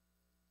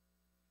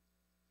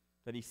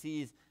 That he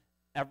sees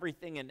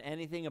everything and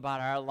anything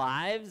about our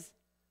lives.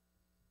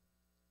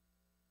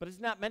 But it's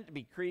not meant to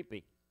be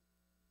creepy.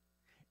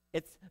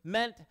 It's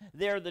meant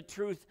there, the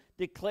truth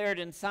declared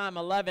in Psalm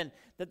 11,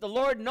 that the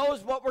Lord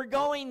knows what we're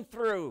going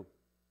through.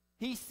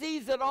 He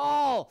sees it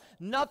all.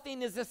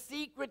 Nothing is a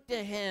secret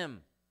to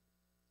him.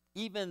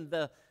 Even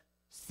the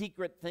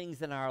secret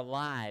things in our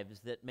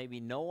lives that maybe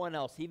no one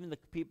else, even the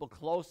people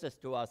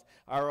closest to us,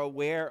 are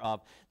aware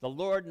of. The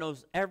Lord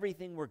knows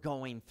everything we're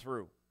going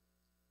through.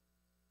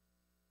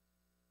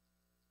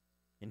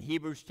 In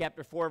Hebrews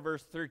chapter 4,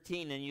 verse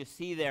 13, and you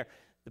see there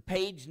the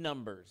page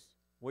numbers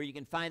where you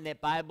can find that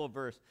Bible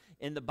verse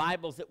in the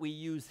Bibles that we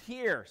use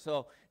here.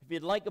 So if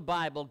you'd like a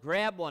Bible,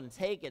 grab one,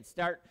 take it,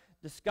 start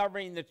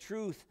discovering the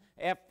truth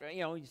after,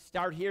 you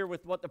start here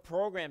with what the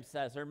program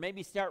says, or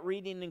maybe start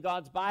reading in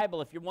God's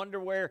Bible. If you wonder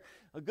where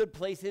a good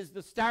place is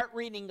to start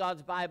reading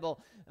God's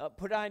Bible,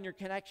 put on your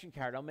connection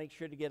card. I'll make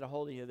sure to get a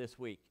hold of you this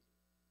week.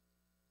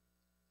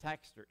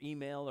 Text or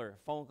email or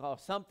phone call,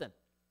 something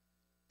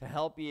to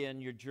help you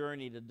in your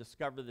journey to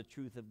discover the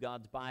truth of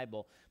God's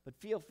Bible. But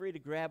feel free to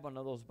grab one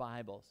of those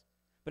Bibles.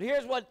 But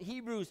here's what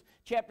Hebrews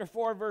chapter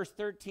 4, verse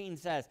 13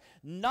 says.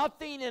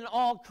 Nothing in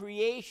all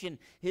creation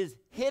is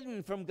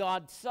hidden from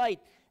God's sight.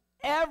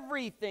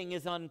 Everything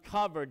is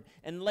uncovered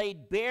and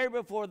laid bare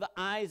before the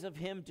eyes of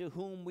him to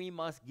whom we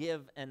must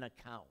give an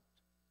account.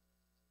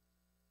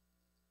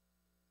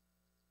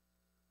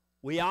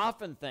 We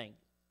often think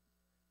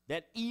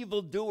that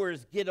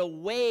evildoers get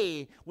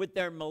away with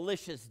their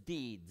malicious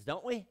deeds,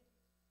 don't we?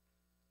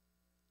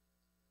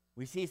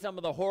 We see some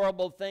of the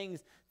horrible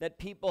things that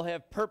people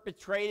have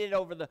perpetrated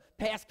over the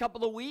past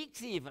couple of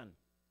weeks even.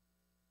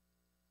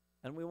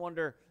 And we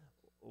wonder,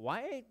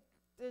 why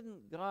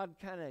didn't God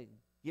kind of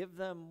give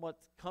them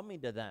what's coming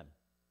to them?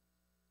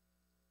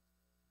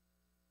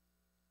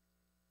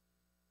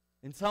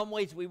 In some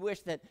ways, we wish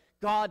that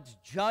God's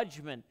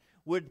judgment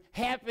would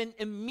happen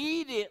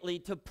immediately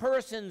to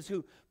persons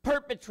who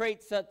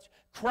perpetrate such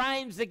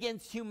crimes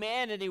against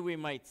humanity, we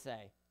might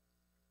say.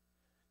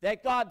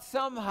 That God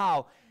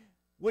somehow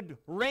would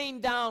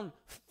rain down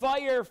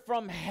fire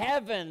from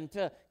heaven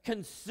to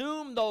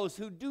consume those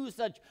who do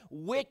such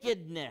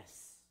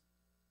wickedness.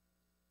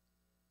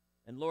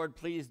 And Lord,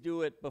 please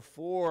do it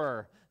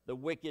before the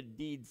wicked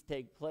deeds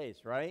take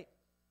place, right?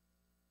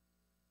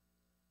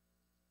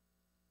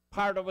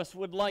 Part of us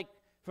would like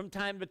from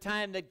time to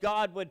time that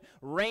God would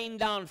rain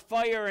down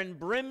fire and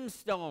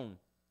brimstone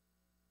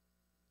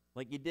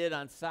like he did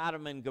on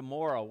Sodom and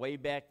Gomorrah way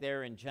back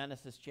there in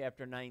Genesis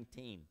chapter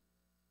 19.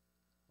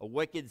 A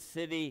wicked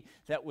city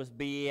that was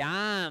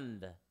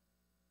beyond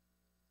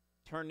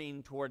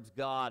turning towards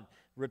God,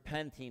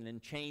 repenting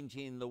and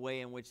changing the way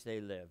in which they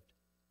lived.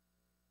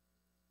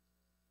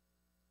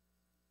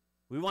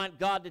 We want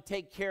God to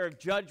take care of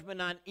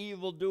judgment on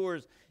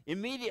evildoers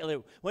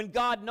immediately. When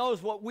God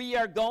knows what we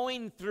are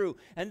going through,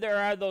 and there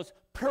are those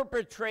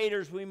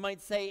perpetrators, we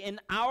might say, in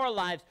our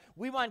lives,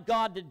 we want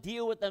God to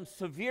deal with them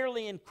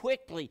severely and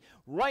quickly,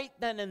 right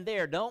then and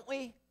there, don't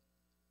we?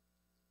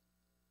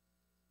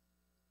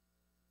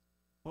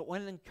 But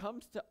when it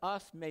comes to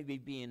us maybe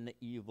being the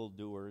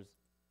evildoers,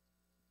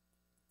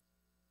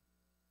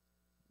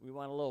 we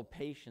want a little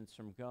patience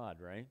from God,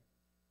 right?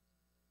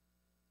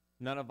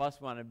 None of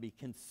us want to be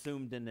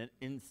consumed in an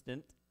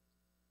instant.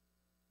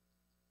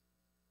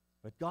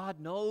 But God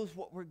knows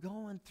what we're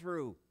going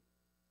through.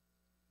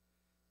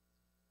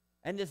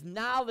 And this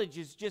knowledge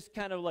is just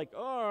kind of like,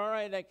 oh, all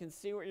right, I can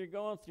see what you're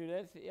going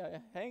through.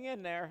 Hang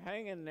in there,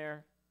 hang in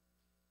there.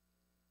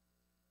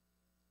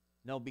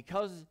 No,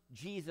 because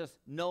Jesus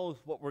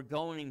knows what we're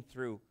going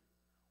through,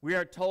 we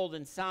are told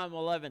in Psalm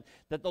 11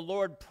 that the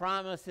Lord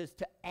promises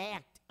to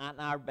act on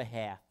our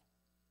behalf.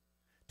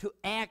 To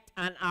act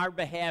on our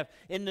behalf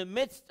in the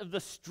midst of the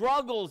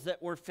struggles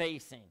that we're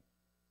facing.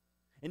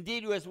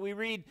 Indeed, as we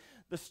read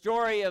the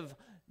story of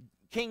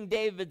King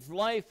David's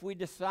life, we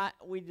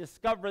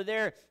discover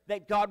there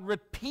that God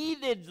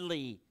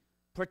repeatedly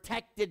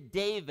protected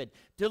David,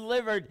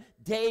 delivered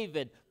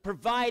David,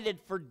 provided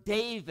for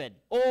David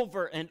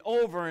over and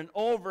over and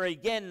over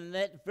again. And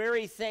that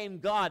very same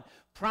God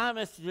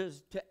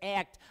promises to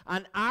act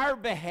on our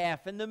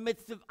behalf in the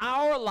midst of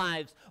our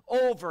lives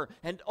over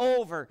and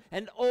over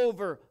and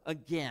over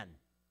again.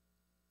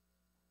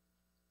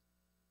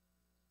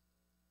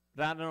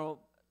 But I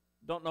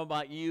don't know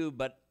about you,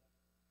 but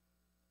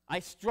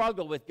I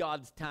struggle with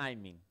God's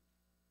timing.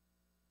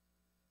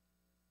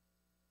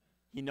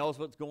 He knows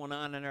what's going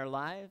on in our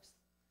lives.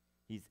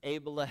 He's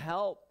able to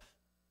help.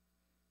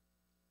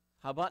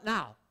 How about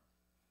now?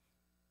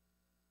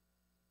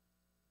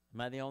 Am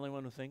I the only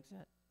one who thinks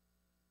that?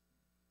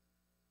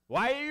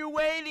 Why are you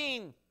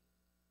waiting?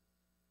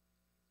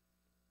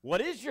 What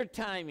is your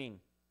timing?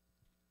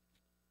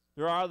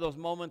 There are those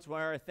moments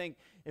where I think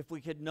if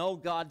we could know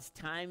God's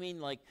timing,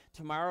 like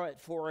tomorrow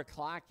at 4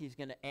 o'clock, he's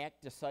going to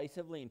act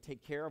decisively and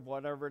take care of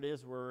whatever it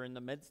is we're in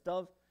the midst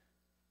of,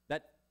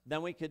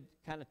 then we could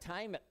kind of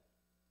time it.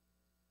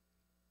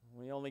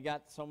 We only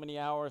got so many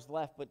hours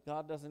left, but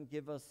God doesn't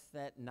give us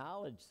that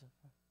knowledge.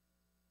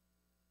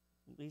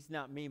 At least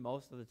not me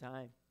most of the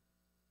time.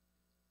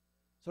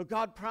 So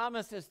God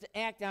promises to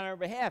act on our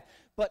behalf.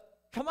 But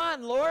come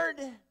on, Lord.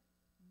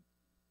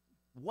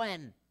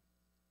 When?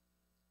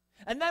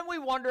 And then we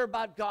wonder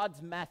about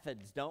God's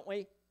methods, don't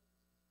we?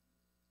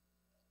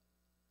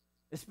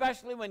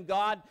 Especially when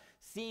God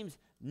seems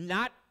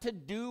not to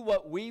do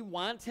what we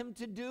want him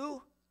to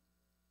do.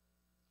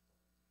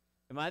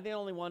 Am I the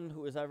only one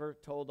who has ever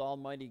told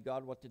Almighty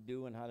God what to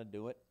do and how to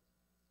do it?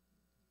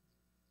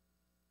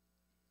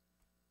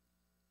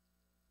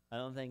 I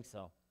don't think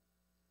so.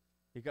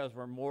 Because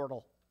we're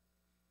mortal.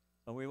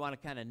 And we want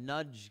to kind of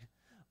nudge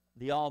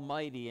the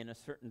Almighty in a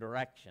certain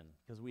direction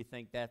because we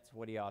think that's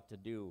what he ought to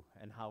do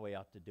and how he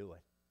ought to do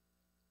it.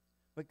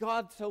 But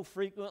God so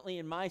frequently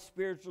in my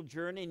spiritual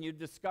journey, and you've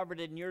discovered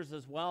it in yours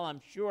as well, I'm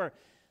sure,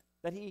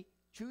 that he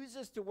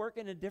chooses to work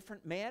in a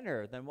different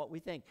manner than what we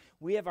think.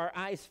 We have our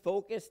eyes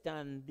focused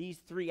on these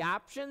three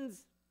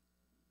options.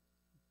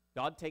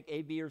 God, take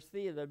A, B, or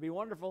C. That'd be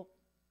wonderful.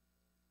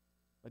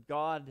 But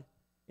God,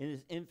 in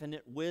his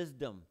infinite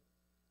wisdom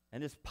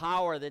and his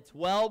power that's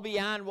well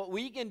beyond what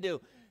we can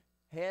do,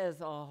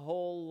 has a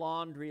whole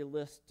laundry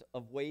list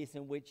of ways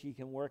in which he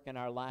can work in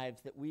our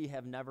lives that we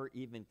have never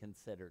even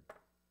considered.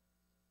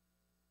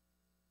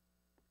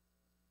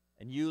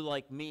 And you,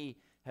 like me,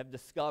 have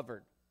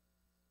discovered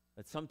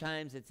that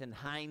sometimes it's in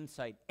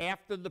hindsight,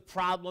 after the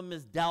problem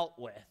is dealt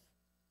with,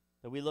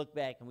 that we look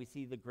back and we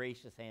see the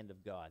gracious hand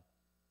of God,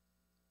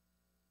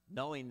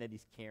 knowing that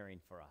he's caring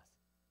for us.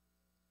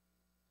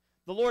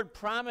 The Lord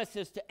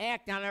promises to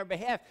act on our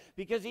behalf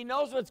because he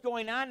knows what's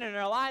going on in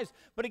our lives.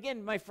 But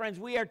again, my friends,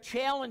 we are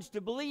challenged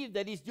to believe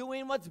that he's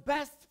doing what's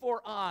best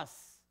for us.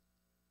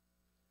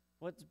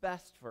 What's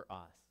best for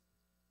us.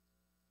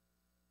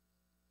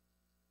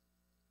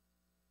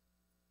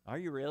 Are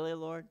you really,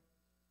 Lord?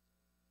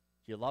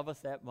 Do you love us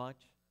that much?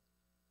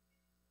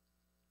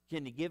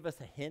 Can you give us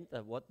a hint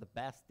of what the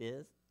best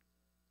is?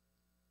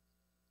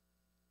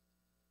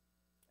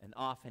 And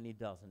often he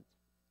doesn't.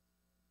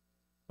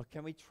 But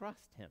can we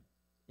trust him,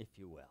 if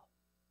you will?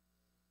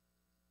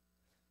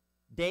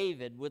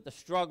 David, with the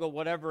struggle,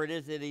 whatever it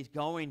is that he's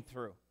going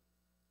through,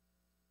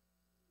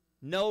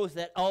 knows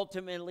that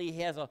ultimately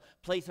he has a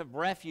place of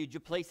refuge, a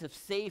place of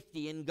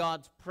safety in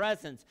God's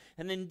presence,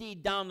 and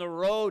indeed down the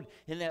road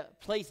in a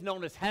place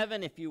known as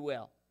heaven, if you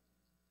will.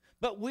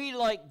 But we,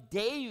 like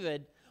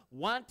David,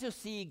 want to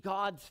see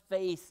God's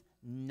face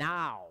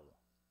now.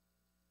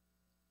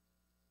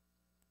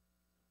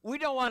 We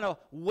don't want to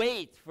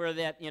wait for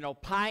that,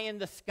 pie in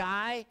the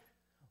sky,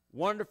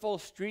 wonderful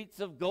streets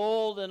of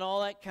gold and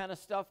all that kind of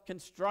stuff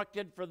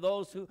constructed for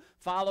those who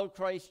follow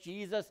Christ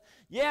Jesus.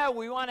 Yeah,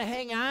 we want to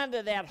hang on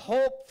to that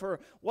hope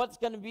for what's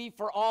going to be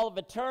for all of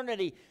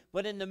eternity.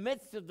 But in the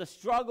midst of the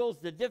struggles,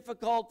 the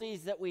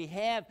difficulties that we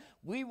have,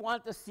 we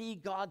want to see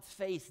God's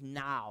face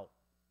now.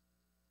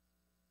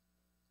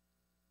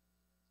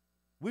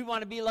 We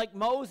want to be like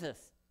Moses.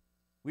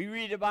 We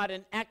read about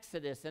in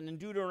Exodus and in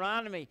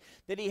Deuteronomy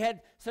that he had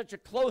such a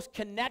close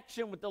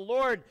connection with the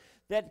Lord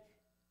that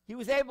he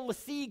was able to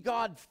see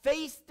God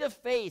face to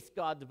face,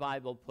 God's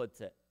Bible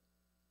puts it.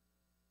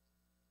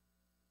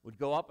 Would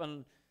go up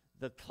on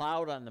the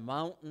cloud on the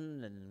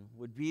mountain and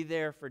would be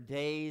there for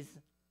days.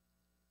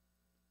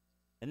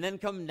 And then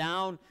come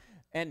down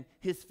and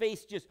his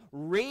face just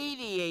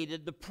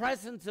radiated the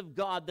presence of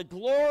God, the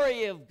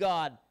glory of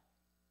God.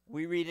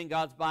 We read in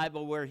God's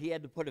Bible where he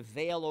had to put a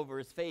veil over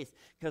his face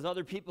because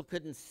other people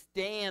couldn't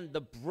stand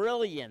the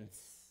brilliance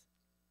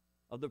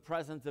of the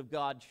presence of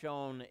God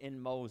shown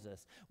in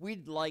Moses.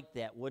 We'd like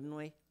that, wouldn't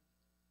we?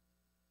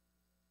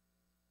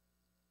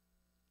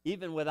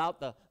 Even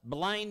without the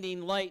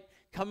blinding light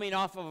coming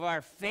off of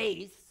our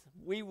face,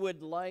 we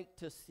would like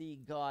to see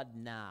God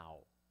now.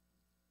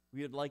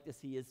 We would like to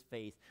see his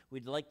face.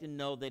 We'd like to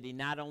know that he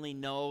not only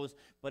knows,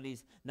 but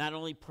he's not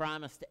only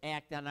promised to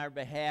act on our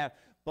behalf,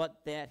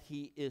 but that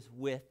he is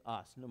with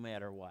us no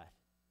matter what.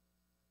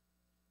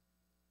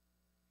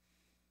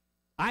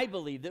 I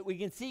believe that we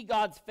can see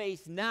God's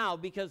face now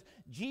because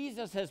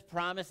Jesus has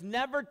promised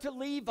never to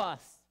leave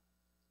us.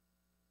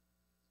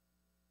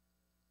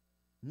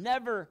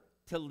 Never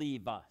to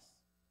leave us.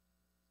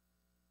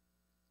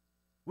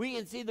 We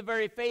can see the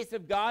very face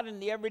of God in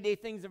the everyday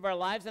things of our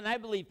lives, and I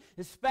believe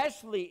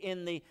especially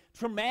in the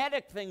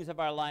traumatic things of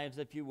our lives,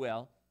 if you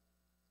will,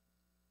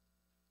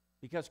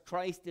 because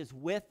Christ is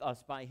with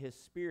us by his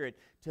Spirit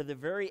to the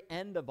very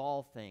end of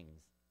all things.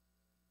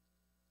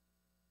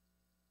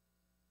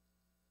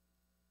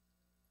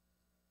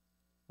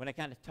 When I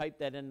kind of typed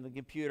that into the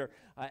computer,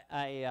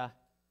 I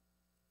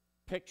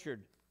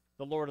pictured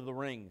the Lord of the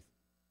Rings.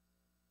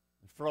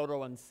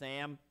 Frodo and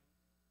Sam,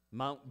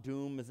 Mount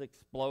Doom is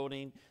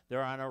exploding.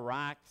 They're on a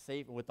rock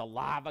safe with the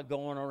lava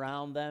going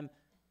around them.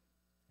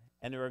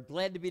 And they're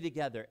glad to be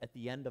together at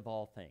the end of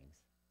all things.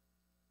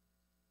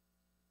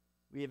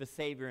 We have a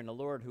Savior and a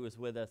Lord who is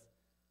with us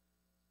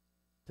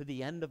to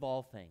the end of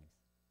all things.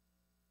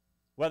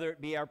 Whether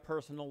it be our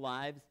personal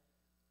lives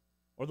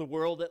or the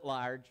world at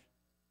large,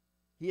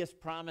 he has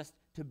promised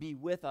to be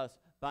with us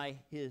by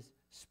his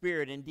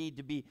Spirit, indeed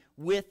to be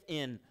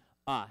within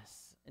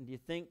us. And do you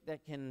think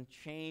that can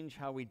change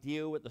how we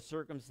deal with the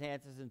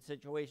circumstances and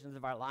situations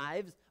of our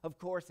lives? Of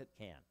course it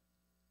can.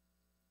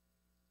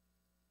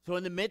 So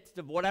in the midst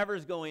of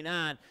whatever's going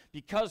on,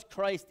 because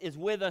Christ is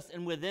with us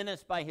and within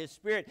us by his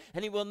Spirit,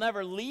 and he will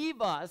never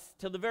leave us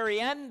till the very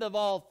end of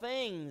all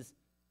things,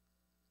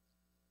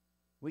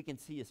 we can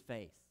see his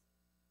face.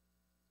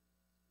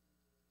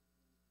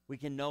 We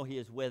can know he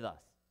is with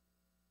us.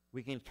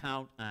 We can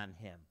count on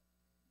him.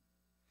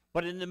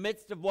 But in the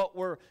midst of what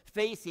we're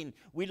facing,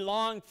 we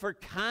long for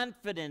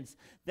confidence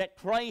that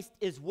Christ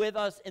is with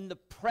us in the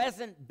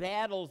present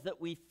battles that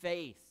we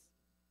face,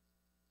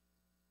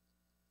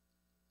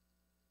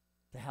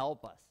 to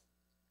help us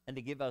and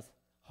to give us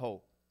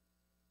hope.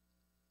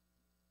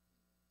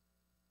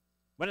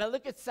 When I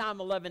look at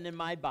Psalm 11 in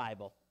my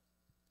Bible,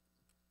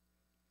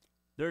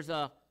 there's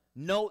a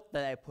note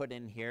that I put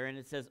in here, and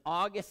it says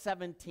August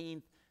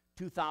 17th,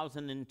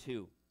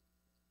 2002.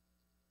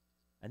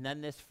 And then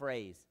this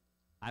phrase,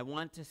 I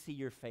want to see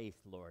your face,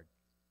 Lord.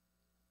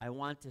 I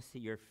want to see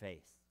your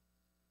face.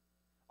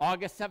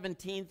 August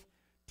 17th,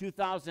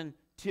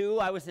 2002,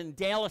 I was in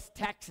Dallas,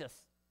 Texas.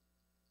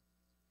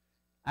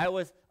 I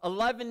was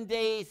 11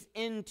 days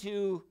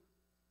into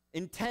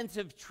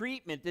intensive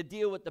treatment to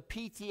deal with the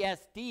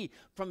PTSD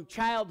from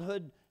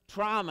childhood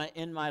trauma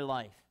in my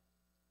life.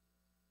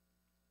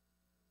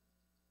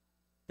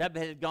 Deb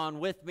had gone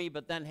with me,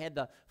 but then had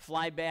to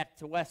fly back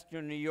to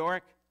Western New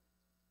York.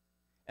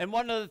 And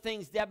one of the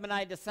things Deb and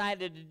I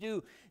decided to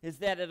do is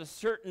that at a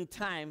certain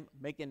time,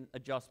 making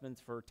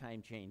adjustments for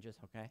time changes,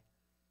 okay?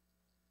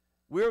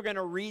 We were going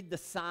to read the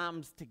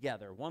Psalms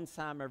together, one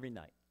Psalm every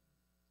night.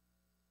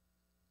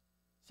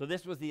 So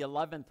this was the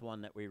 11th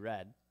one that we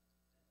read.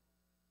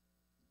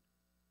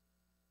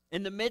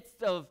 In the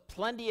midst of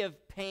plenty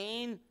of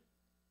pain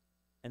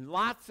and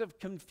lots of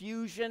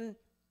confusion,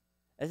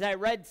 as I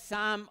read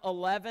Psalm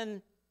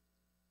 11,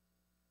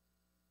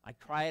 I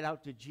cried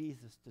out to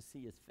Jesus to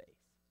see his face.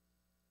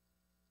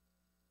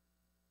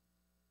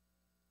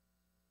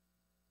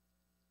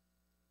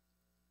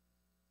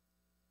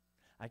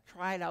 I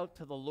cried out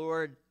to the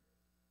Lord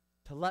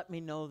to let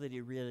me know that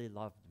he really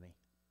loved me.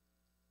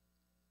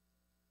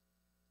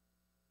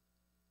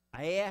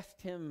 I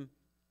asked him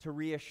to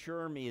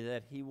reassure me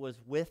that he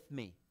was with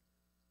me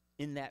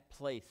in that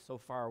place so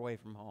far away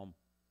from home,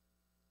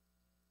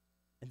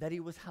 and that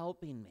he was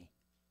helping me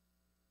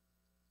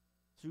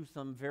through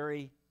some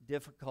very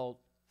difficult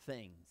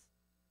things.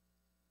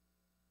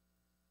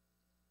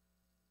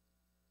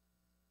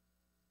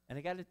 And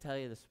I got to tell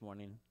you this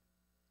morning,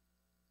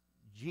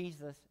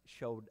 Jesus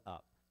showed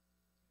up.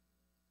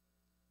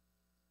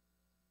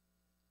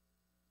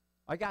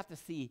 I got to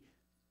see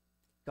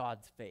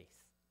God's face.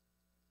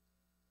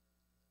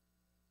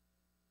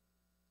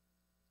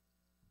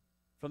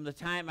 From the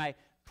time I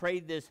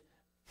prayed this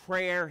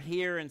prayer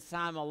here in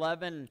Psalm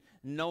 11,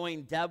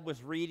 knowing Deb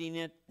was reading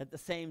it at the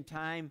same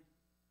time,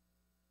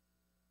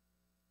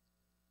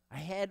 I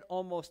had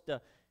almost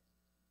a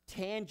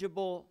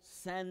tangible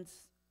sense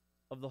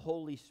of the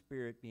Holy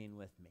Spirit being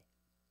with me.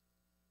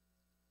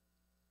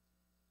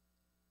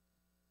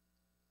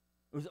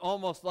 It was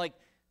almost like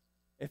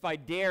if I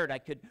dared, I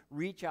could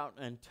reach out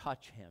and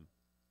touch him.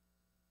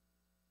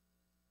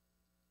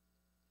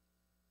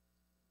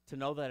 To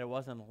know that I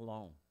wasn't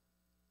alone.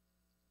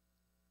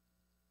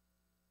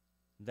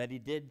 That he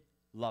did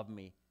love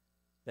me,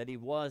 that he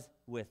was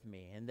with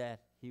me, and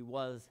that he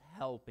was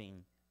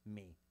helping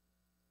me.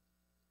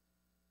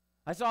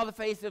 I saw the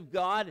face of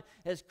God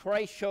as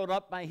Christ showed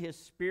up by his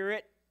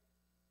Spirit,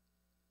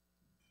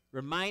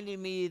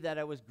 reminding me that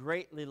I was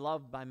greatly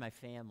loved by my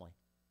family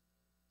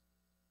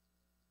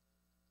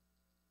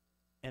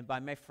and by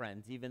my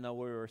friends, even though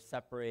we were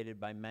separated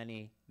by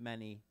many,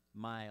 many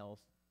miles.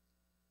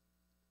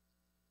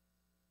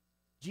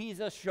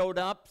 Jesus showed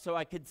up so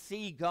I could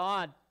see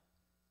God,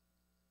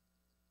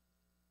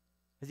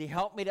 as he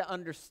helped me to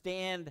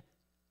understand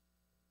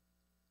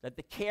that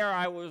the care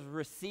I was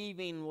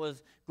receiving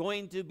was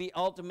going to be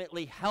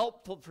ultimately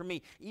helpful for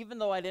me, even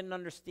though I didn't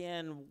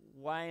understand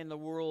why in the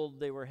world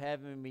they were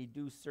having me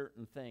do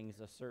certain things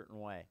a certain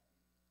way.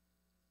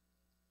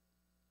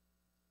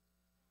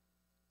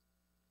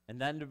 And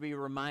then to be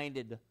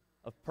reminded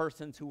of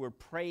persons who were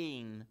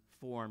praying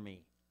for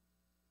me.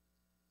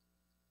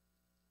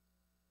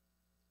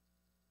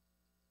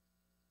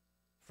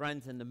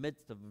 Friends, in the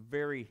midst of a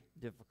very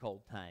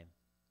difficult time,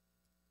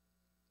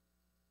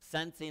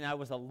 sensing I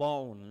was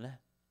alone,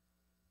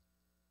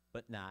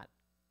 but not,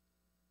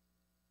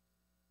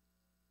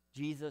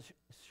 Jesus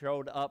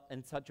showed up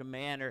in such a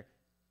manner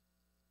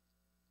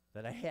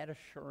that I had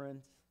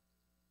assurance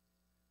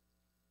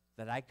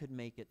that I could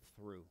make it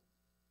through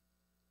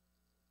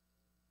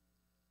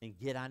and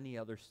get on the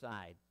other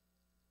side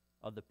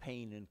of the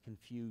pain and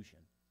confusion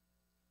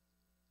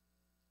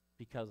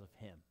because of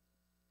him.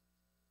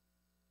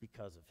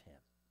 Because of him.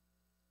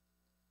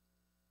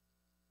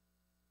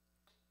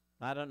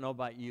 I don't know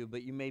about you,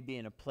 but you may be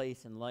in a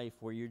place in life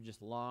where you're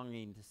just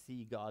longing to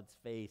see God's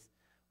face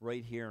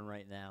right here and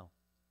right now,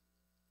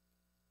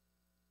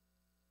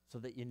 so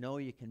that you know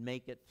you can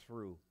make it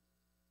through.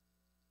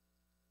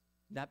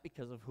 not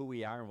because of who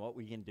we are and what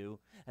we can do,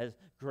 as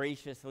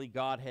graciously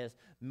God has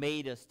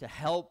made us to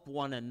help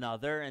one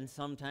another, and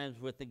sometimes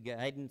with the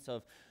guidance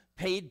of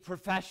paid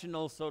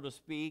professionals, so to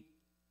speak,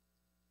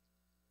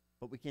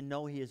 but we can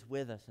know he is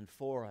with us and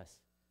for us,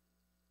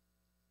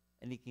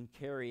 and he can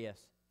carry us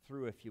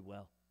through, if you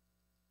will.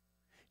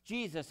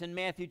 Jesus in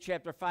Matthew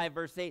chapter 5,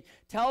 verse 8,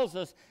 tells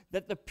us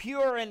that the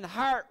pure in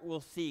heart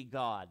will see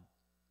God.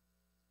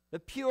 The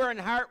pure in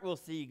heart will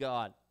see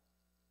God.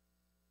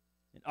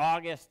 In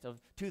August of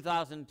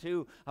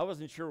 2002, I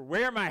wasn't sure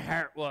where my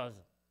heart was,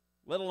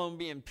 let alone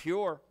being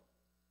pure.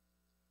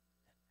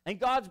 And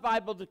God's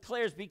Bible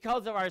declares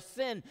because of our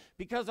sin,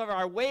 because of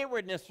our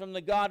waywardness from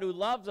the God who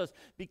loves us,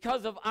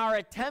 because of our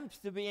attempts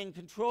to be in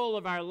control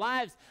of our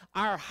lives,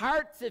 our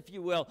hearts, if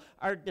you will,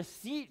 are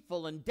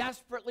deceitful and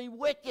desperately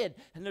wicked,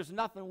 and there's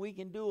nothing we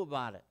can do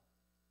about it.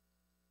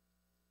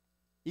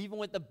 Even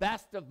with the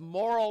best of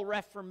moral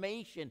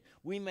reformation,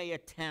 we may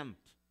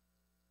attempt.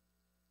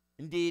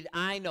 Indeed,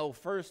 I know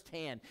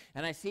firsthand,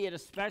 and I see it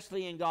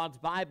especially in God's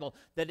Bible,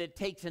 that it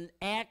takes an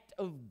act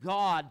of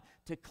God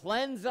to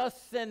cleanse us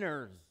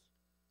sinners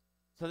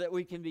so that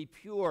we can be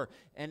pure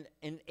and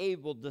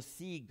enabled to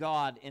see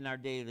God in our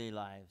daily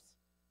lives.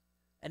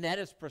 And that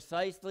is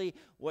precisely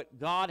what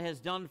God has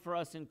done for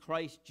us in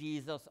Christ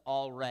Jesus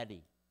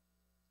already.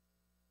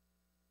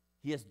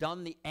 He has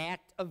done the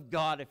act of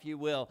God, if you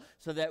will,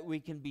 so that we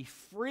can be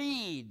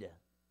freed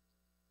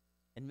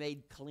and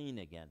made clean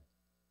again.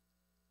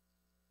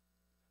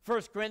 1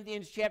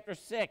 Corinthians chapter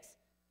 6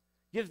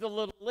 gives a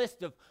little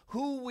list of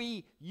who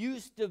we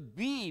used to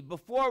be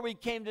before we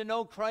came to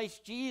know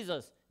Christ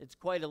Jesus. It's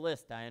quite a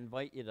list. I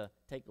invite you to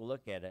take a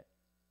look at it.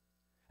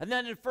 And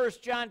then in 1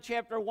 John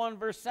chapter 1,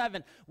 verse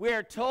 7, we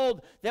are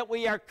told that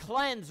we are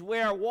cleansed, we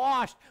are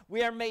washed,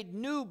 we are made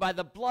new by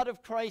the blood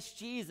of Christ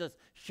Jesus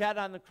shed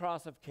on the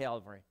cross of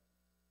Calvary.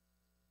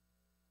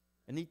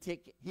 And he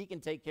can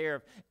take care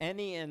of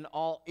any and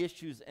all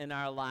issues in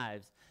our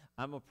lives.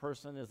 I'm a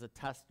person as a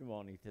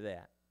testimony to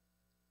that.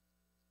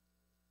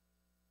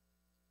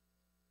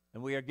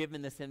 And we are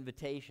given this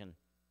invitation.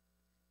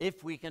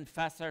 If we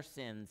confess our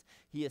sins,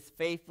 he is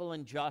faithful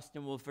and just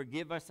and will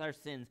forgive us our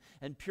sins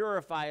and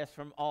purify us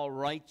from all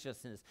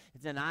righteousness.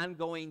 It's an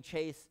ongoing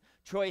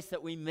choice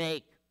that we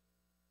make.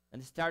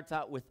 And it starts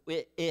out with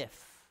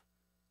if.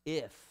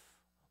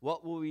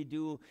 What will we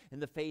do in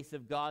the face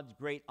of God's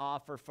great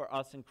offer for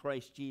us in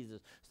Christ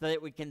Jesus so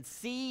that we can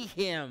see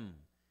him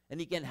and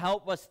he can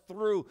help us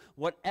through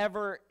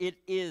whatever it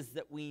is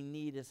that we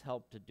need his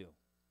help to do.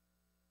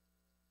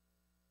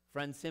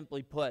 Friends,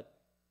 simply put,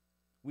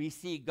 we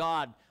see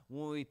God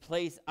when we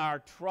place our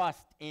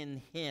trust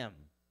in him.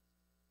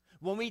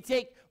 When we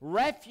take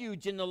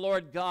refuge in the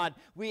Lord God,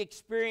 we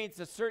experience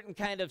a certain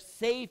kind of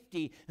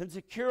safety and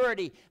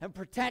security and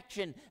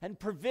protection and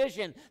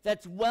provision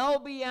that's well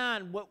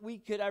beyond what we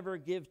could ever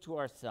give to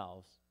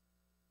ourselves.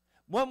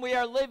 When we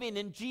are living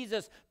in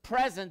Jesus'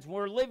 presence,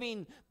 we're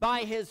living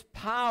by his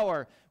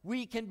power,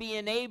 we can be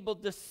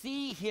enabled to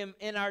see him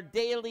in our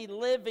daily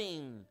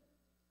living,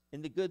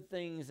 in the good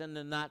things and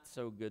the not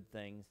so good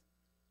things,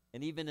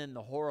 and even in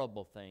the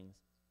horrible things.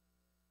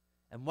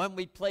 And when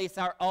we place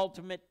our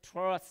ultimate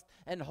trust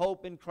and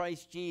hope in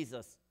Christ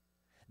Jesus,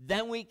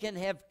 then we can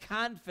have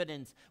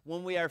confidence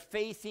when we are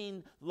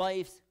facing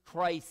life's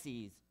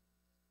crises.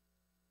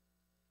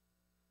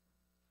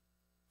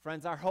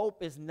 Friends, our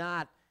hope is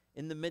not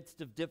in the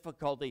midst of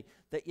difficulty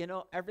that,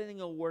 everything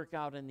will work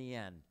out in the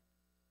end.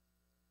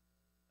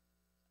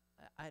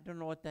 I don't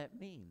know what that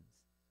means.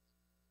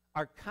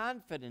 Our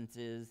confidence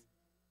is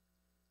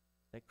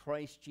that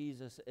Christ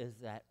Jesus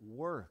is at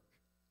work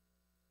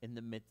in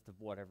the midst of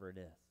whatever it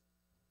is.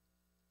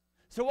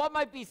 So what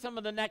might be some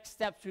of the next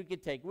steps we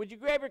could take? Would you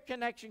grab your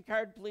connection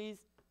card, please?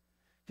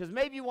 Because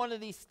maybe one of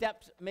these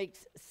steps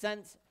makes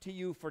sense to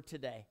you for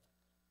today.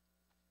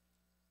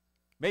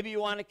 Maybe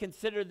you want to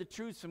consider the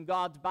truths from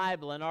God's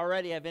Bible, and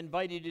already I've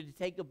invited you to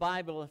take a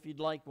Bible if you'd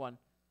like one.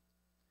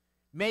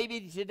 Maybe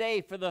today,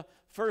 for the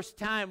first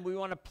time, we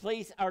want to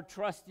place our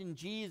trust in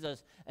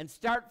Jesus and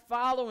start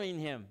following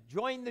him.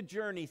 Join the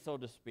journey, so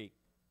to speak.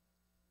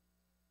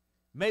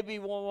 Maybe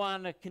we'll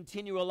want to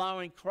continue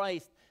allowing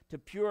Christ to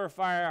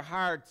purify our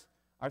hearts,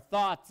 our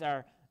thoughts,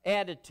 our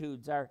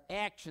attitudes, our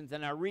actions,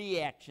 and our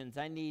reactions.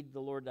 I need the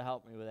Lord to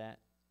help me with that.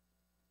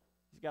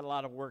 He's got a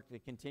lot of work to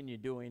continue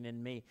doing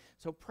in me.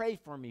 So pray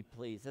for me,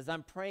 please, as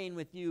I'm praying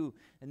with you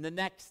in the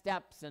next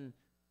steps and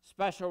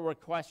special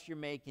requests you're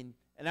making.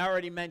 And I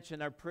already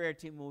mentioned our prayer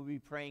team will be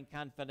praying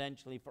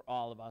confidentially for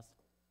all of us.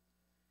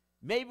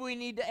 Maybe we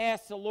need to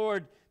ask the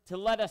Lord to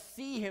let us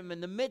see him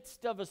in the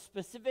midst of a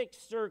specific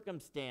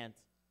circumstance.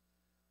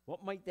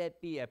 What might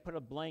that be? I put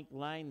a blank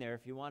line there.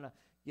 If you want to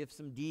give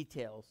some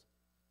details,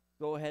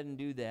 go ahead and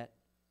do that.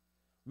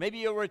 Maybe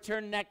you'll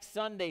return next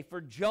Sunday for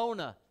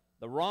Jonah,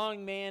 the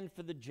wrong man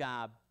for the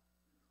job.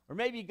 Or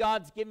maybe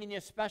God's giving you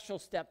a special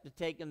step to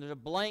take, and there's a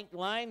blank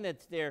line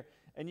that's there,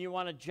 and you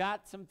want to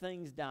jot some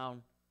things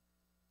down.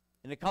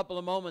 In a couple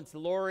of moments,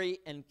 Lori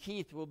and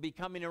Keith will be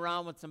coming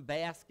around with some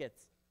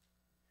baskets.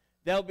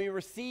 They'll be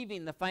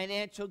receiving the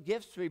financial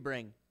gifts we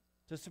bring.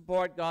 to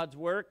support God's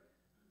work.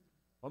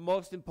 But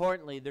most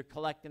importantly, they're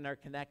collecting our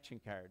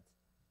connection cards.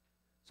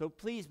 So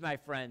please, my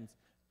friends,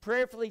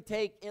 prayerfully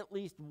take at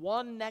least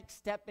one next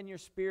step in your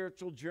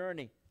spiritual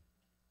journey.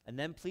 And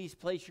then please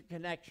place your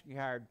connection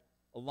card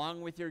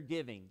along with your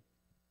giving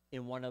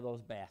in one of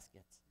those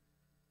baskets.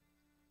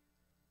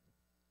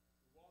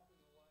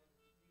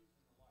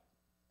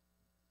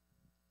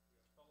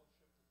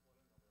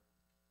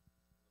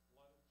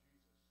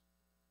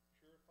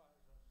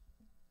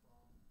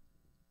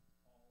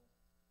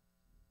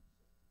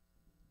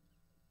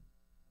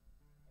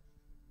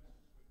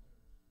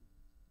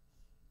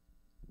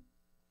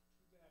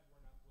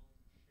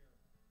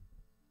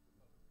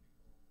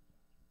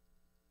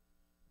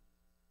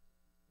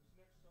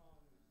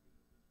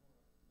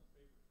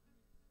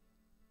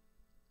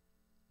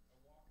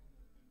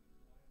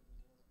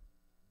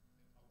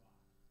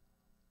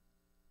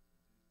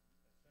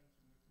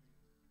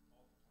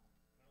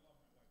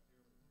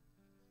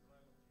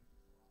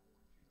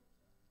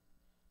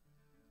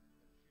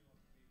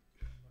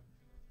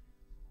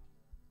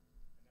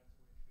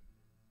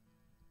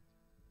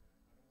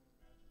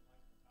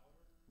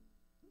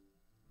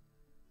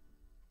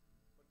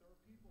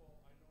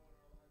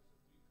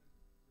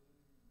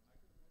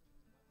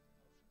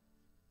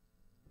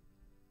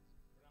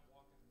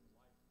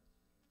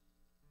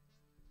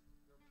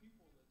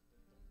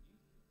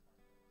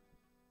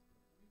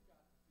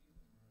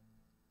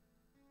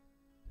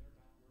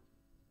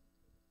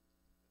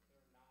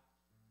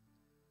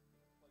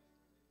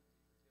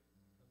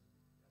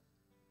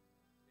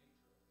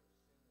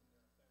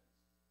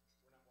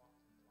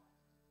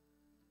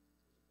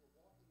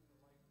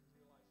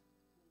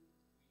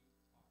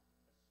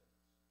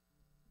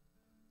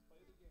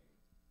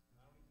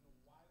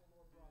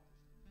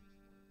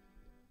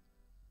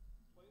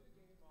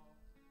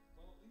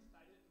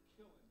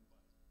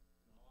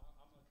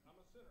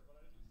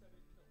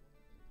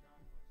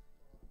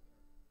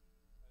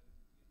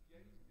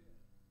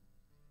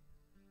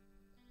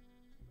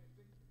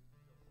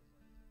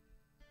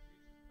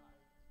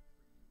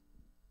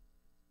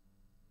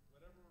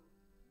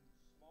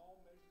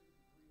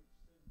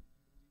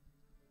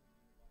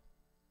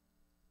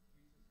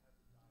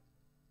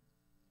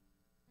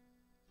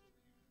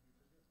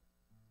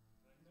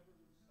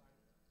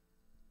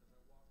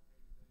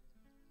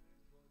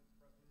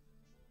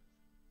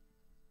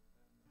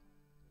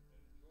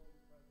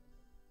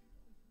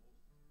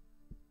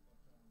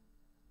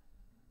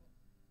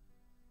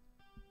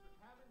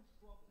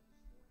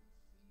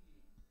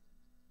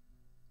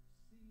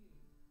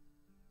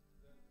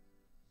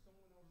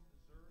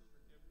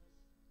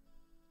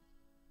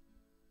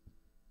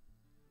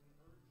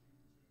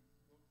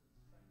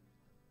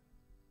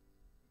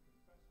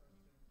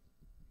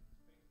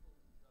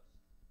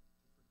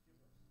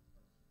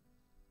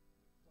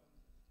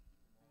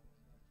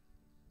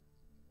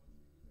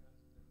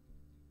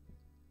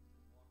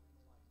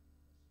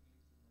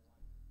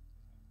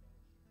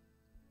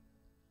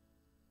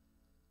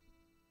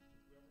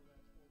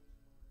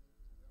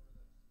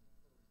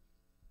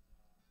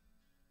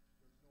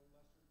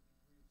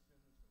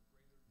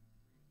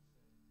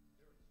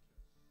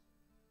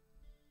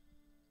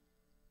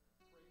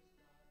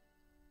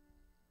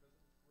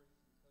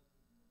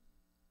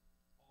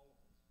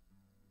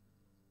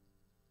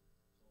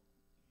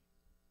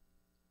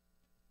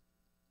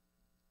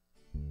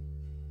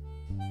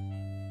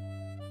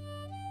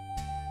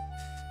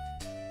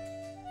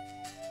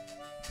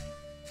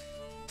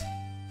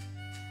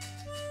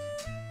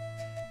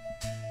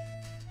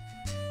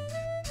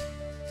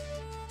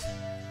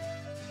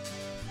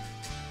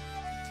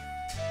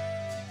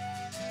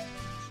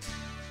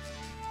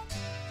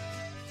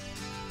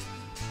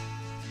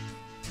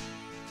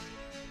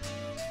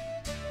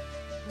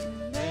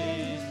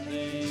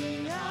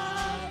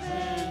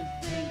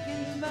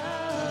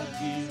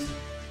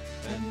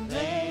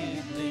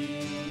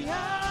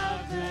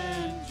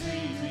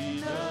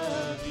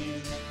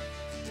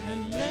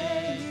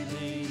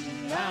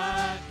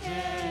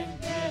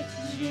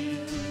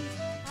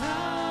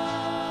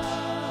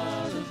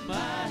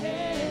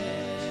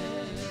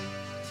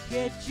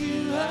 Get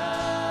you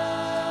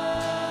out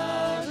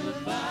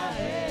of my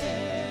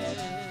head,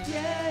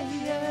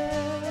 yeah,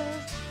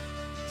 yeah.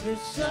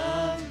 There's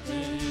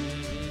something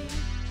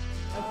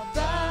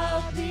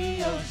about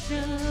the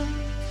ocean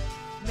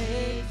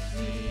makes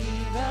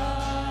me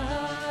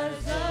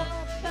rise up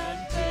and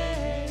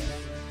praise.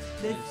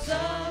 There's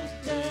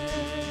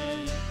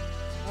something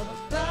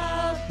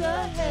about the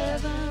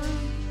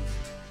heavens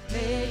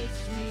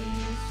makes me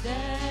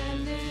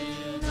stand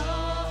in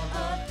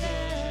awe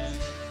again.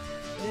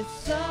 There's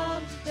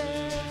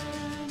something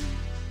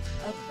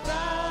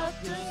about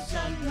the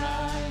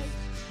sunrise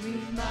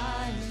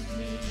reminds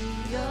me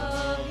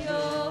of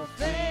your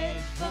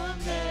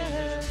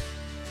faithfulness.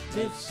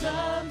 There's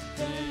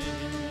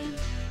something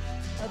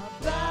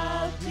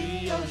about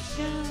the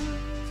ocean,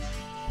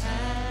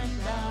 and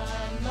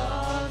I'm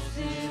lost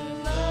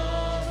in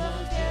love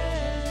again.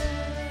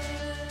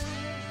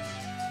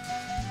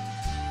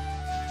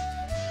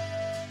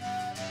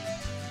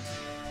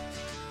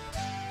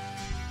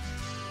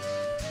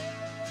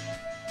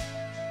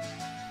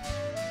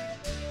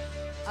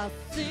 I'll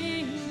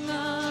sing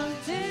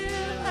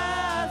until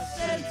I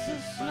sense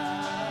a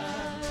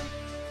smile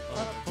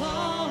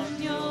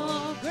upon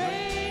your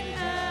great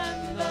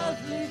and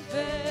lovely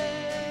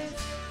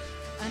face,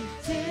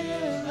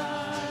 until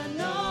I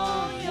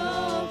know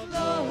your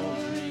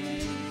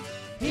glory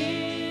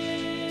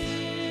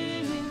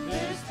here in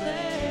this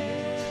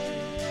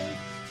place.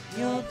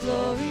 Your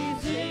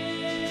glory's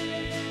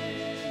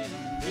in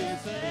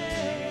this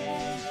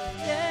place.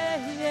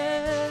 Yeah,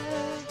 yeah.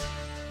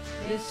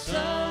 There's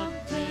something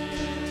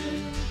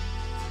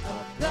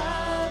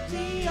about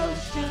the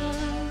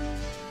ocean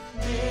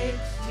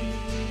makes me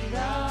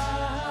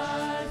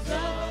rise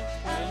up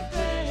and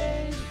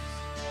praise.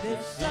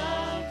 There's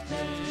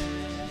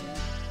something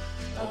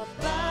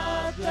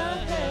about the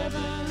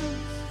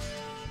heavens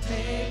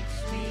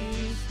makes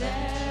me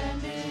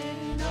stand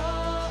in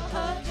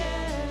awe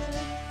again.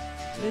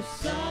 There's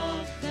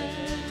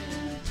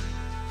something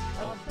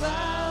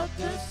about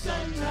the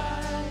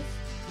sunrise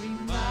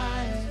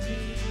reminds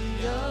me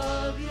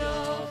of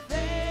your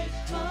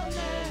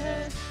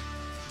faithfulness.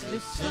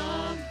 There's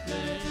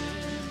something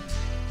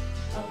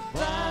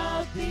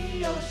about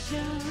the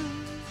ocean,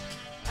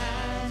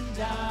 and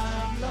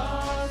I'm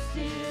lost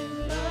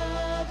in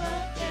love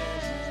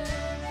again.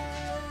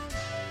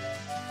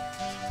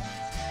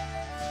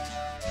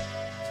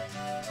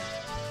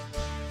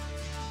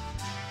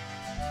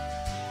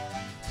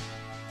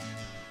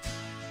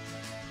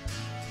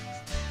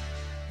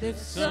 There's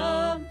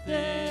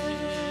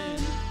something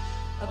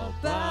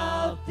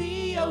about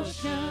the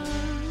ocean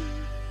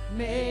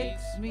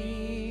makes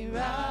me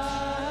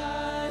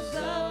rise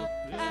up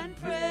and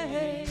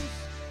praise.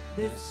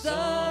 There's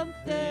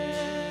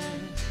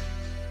something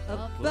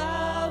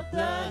about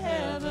the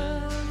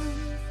heavens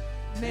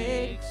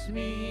makes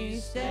me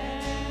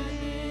stand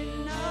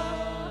in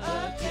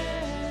awe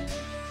again.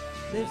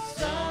 There's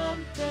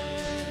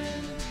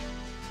something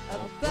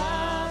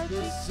about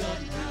the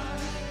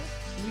sunrise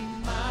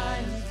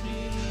reminds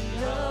me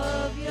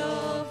of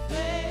your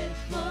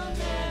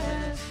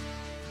faithfulness.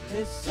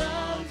 There's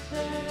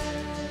something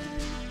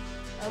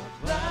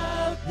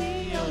about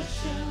the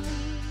ocean,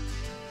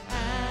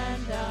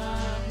 and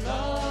I'm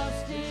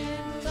lost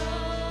in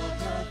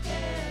love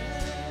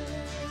again.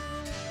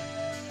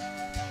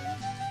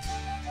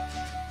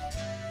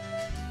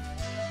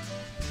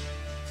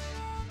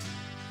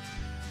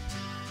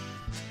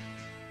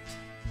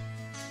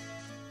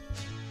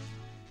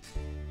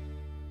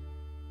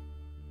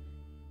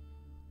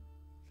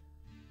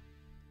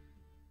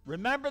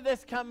 Remember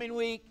this coming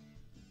week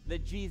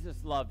that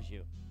Jesus loves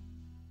you.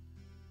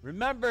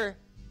 Remember,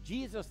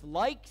 Jesus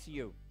likes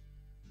you.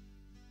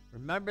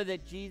 Remember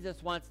that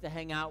Jesus wants to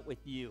hang out with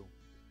you.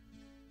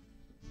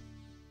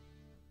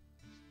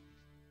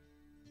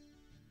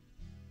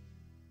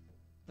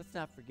 Let's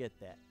not forget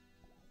that.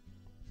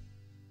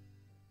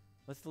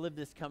 Let's live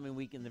this coming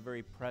week in the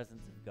very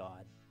presence of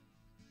God.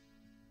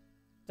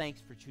 Thanks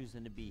for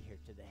choosing to be here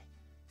today.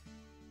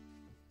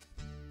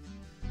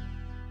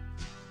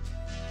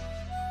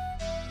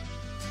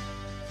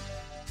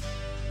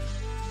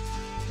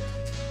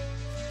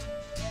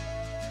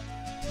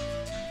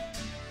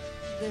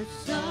 There's